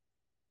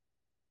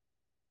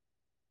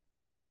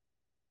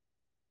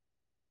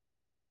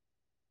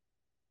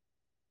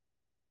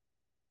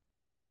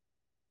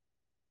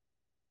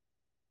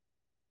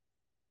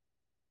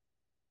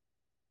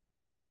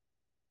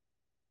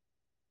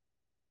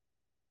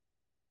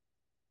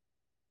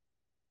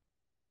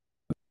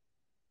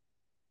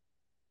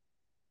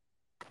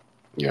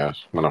 yeah,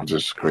 one of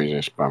these crazy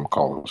spam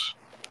calls.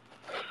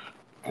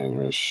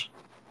 Anyways,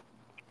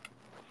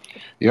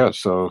 yeah,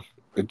 so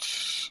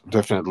it's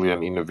definitely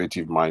an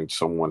innovative mind,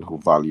 someone who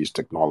values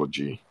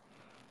technology,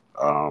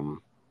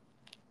 um,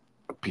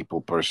 a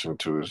people person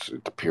too,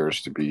 it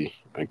appears to be,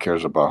 and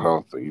cares about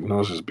health. He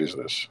knows his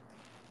business.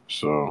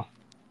 So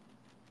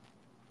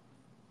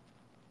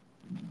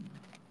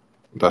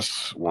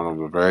that's one of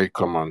the very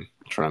common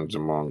trends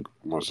among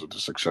most of the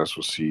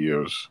successful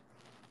CEOs.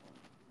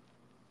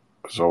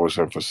 There's always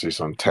emphasis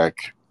on tech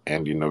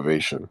and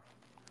innovation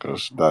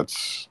because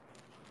that's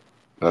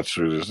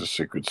really the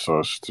secret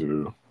sauce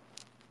to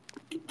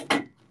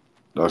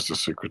that's the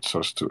secret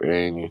sauce to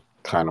any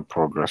kind of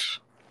progress.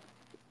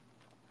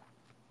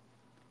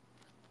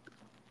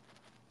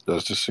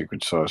 That's the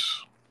secret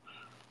sauce.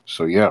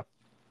 So yeah,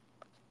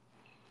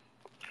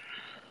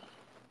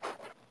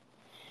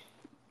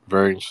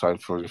 very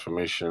insightful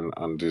information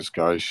on these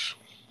guys.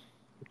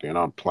 They're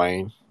not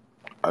playing.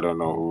 I don't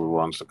know who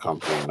runs the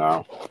company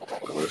now.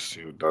 But let's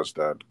see who does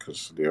that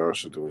because they're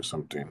also doing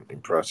something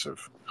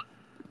impressive.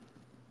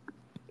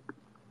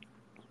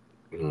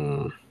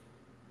 Mm,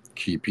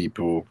 key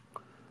people: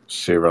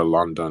 Sarah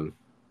London,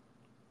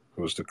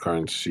 who's the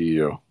current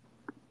CEO.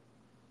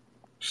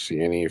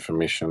 See any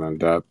information on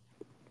that?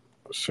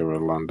 Sarah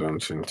London,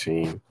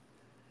 Centene.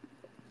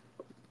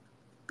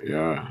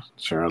 Yeah,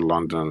 Sarah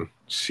London,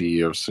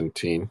 CEO of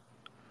Centene.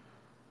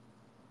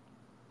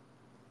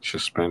 She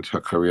spent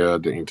her career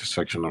at the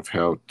intersection of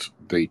health,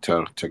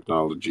 data,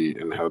 technology,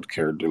 and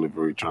healthcare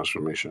delivery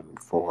transformation.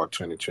 Before her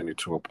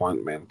 2022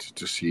 appointment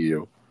to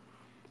CEO,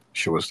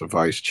 she was the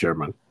vice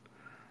chairman,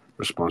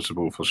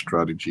 responsible for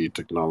strategy,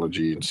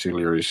 technology,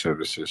 ancillary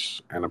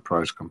services,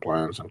 enterprise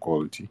compliance, and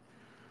quality,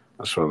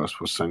 as well as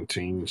for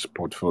Centene's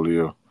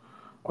portfolio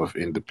of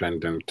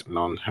independent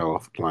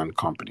non-health plan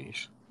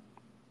companies.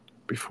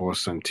 Before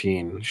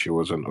Centene, she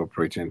was an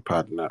operating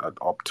partner at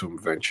Optum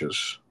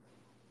Ventures.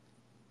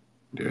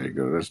 There you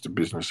go, that's the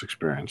business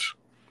experience.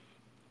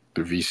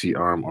 The VC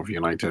arm of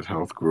United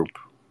Health Group.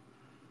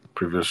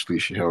 Previously,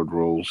 she held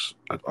roles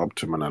at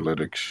Optum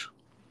Analytics,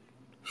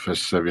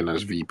 first serving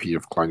as VP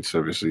of Client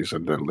Services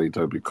and then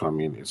later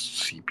becoming its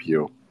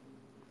CPO,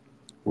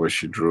 where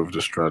she drove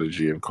the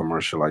strategy and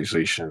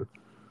commercialization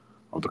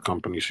of the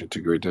company's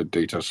integrated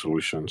data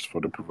solutions for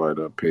the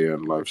provider, payer,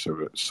 and life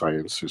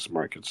sciences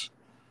markets.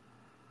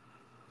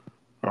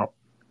 Oh,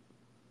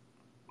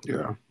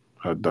 yeah,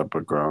 had that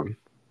background,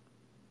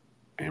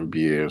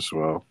 MBA as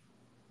well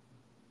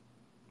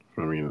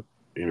from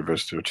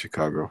University of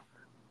Chicago.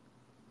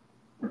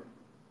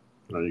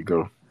 There you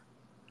go.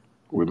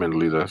 Women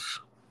leaders,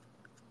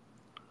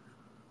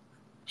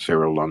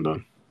 Sarah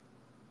London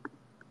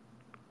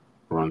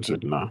runs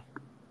it now.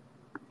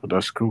 But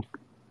that's cool.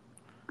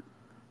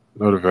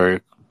 Not a very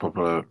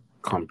popular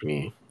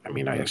company. I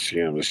mean, I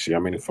assume. Let's see how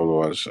many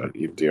followers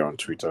if they're on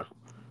Twitter.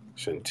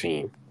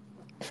 Centene.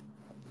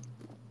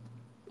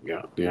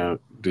 Yeah,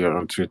 they're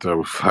on Twitter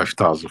with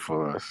 5,000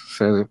 followers.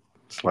 So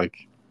it's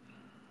like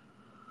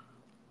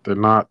they're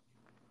not.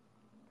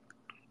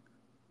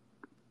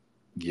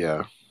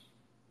 Yeah,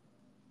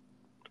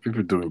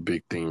 people doing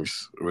big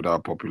things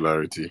without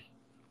popularity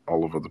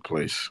all over the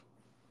place.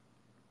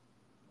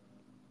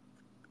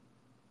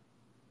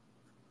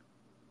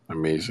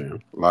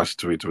 Amazing. Last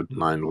tweet with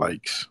 9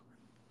 likes.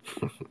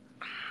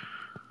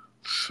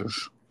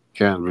 Just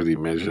can't really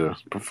measure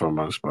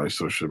performance by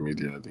social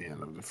media at the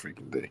end of the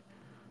freaking day.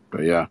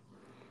 But yeah,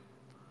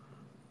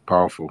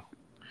 powerful.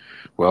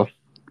 Well,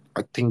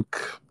 I think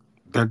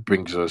that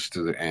brings us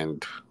to the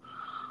end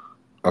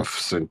of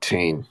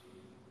Centene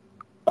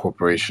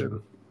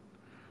Corporation.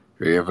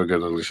 If you're ever going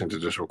to listen to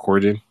this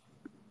recording,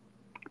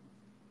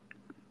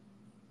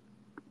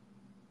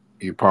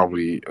 you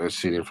probably are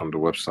seeing it from the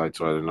website,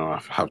 so I don't know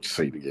how to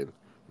say it again.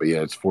 But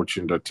yeah, it's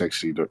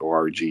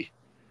fortune.techsy.org. You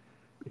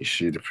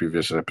see the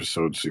previous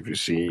episodes. If you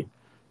see,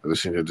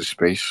 listen to the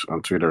space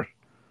on Twitter,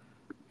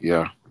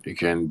 yeah, you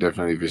can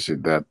definitely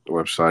visit that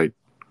website.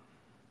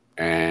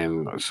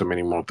 And so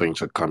many more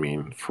things are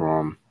coming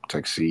from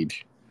TechSeed.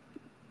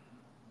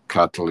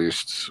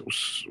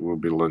 Catalysts will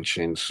be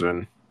launching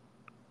soon.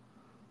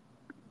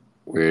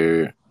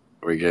 Where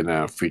we're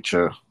gonna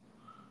feature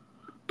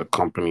the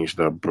companies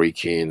that are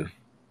breaking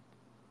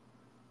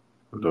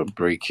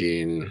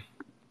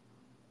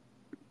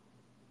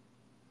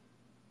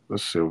the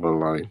silver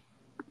line,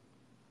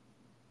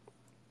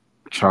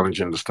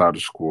 challenging the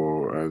status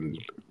quo and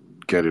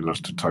getting us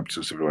to type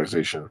 2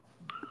 civilization.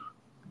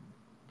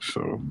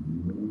 So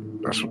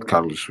that's what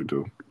Catalyst will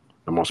do.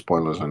 No more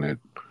spoilers on it.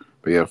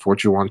 But yeah,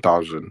 Fortune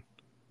 1000,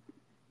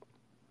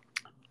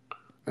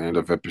 end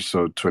of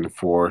episode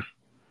 24.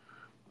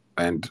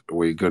 And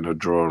we're going to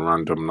draw a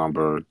random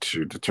number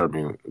to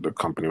determine the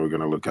company we're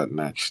going to look at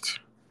next.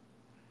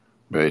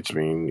 But it's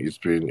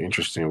been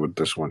interesting with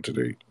this one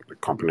today. The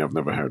company I've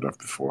never heard of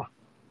before.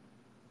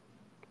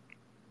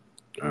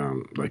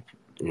 Like,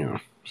 you know,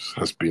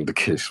 has been the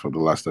case for the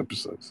last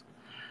episodes.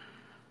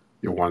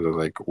 You wonder,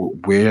 like,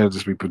 where are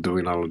these people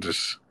doing all of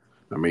this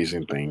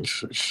amazing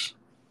things? It's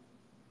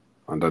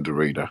under the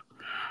radar.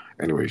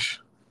 Anyways,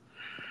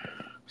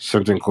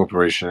 Centene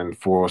Corporation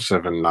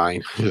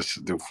 479.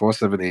 Just the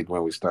 478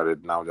 when we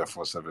started. Now they're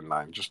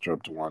 479. Just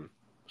dropped one.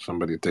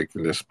 Somebody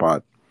taking their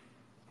spot.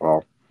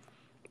 Well,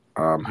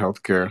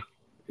 healthcare,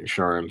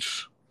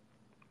 insurance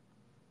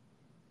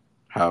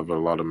have a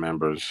lot of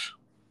members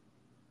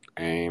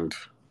and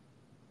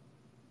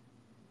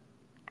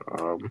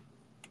um,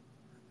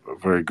 are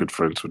very good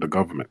friends with the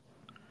government,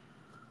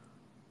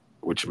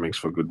 which makes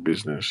for good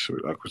business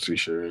with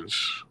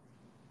acquisitions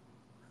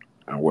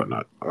and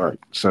whatnot. All right.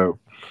 So,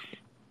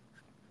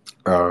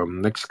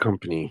 next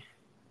company,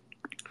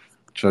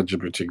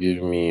 ChatGPT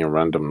gave me a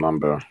random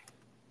number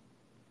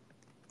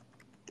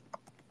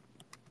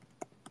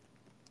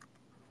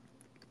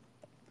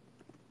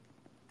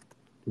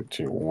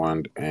between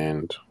 1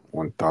 and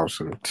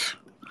 1,000.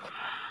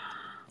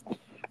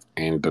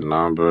 And the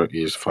number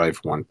is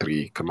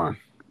 513. Come on.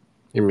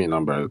 Give me a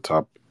number at the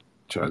top,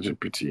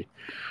 ChatGPT.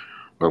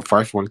 Well,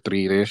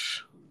 513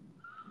 is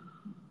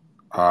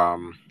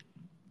um,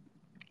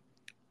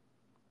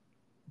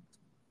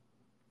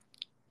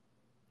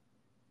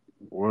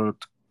 what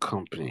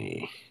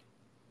company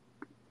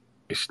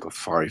is the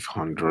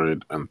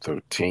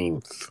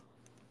 513th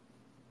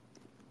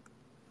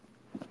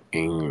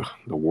in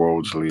the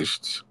world's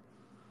list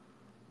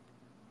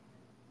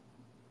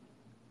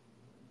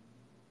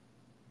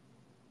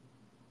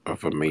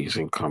of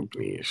amazing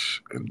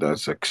companies, and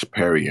that's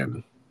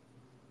Experian,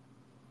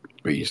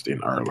 based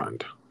in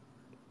Ireland.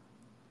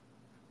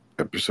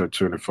 Episode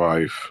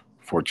 25,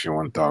 Fortune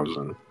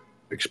 1000,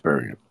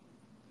 Experian.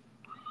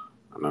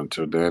 And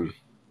until then,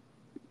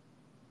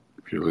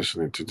 if you're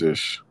listening to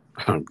this,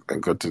 I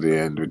got to the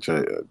end, which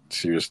I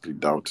seriously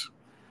doubt,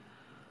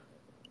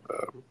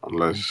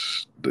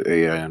 unless the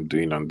AI I'm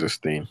doing on this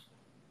thing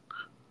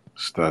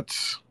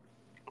starts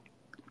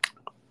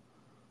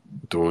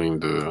doing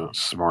the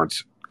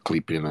smart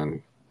clipping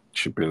and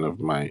chipping of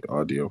my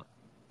audio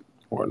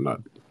or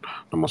not.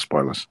 No more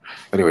spoilers.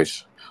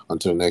 Anyways,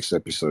 until next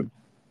episode,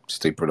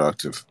 stay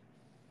productive.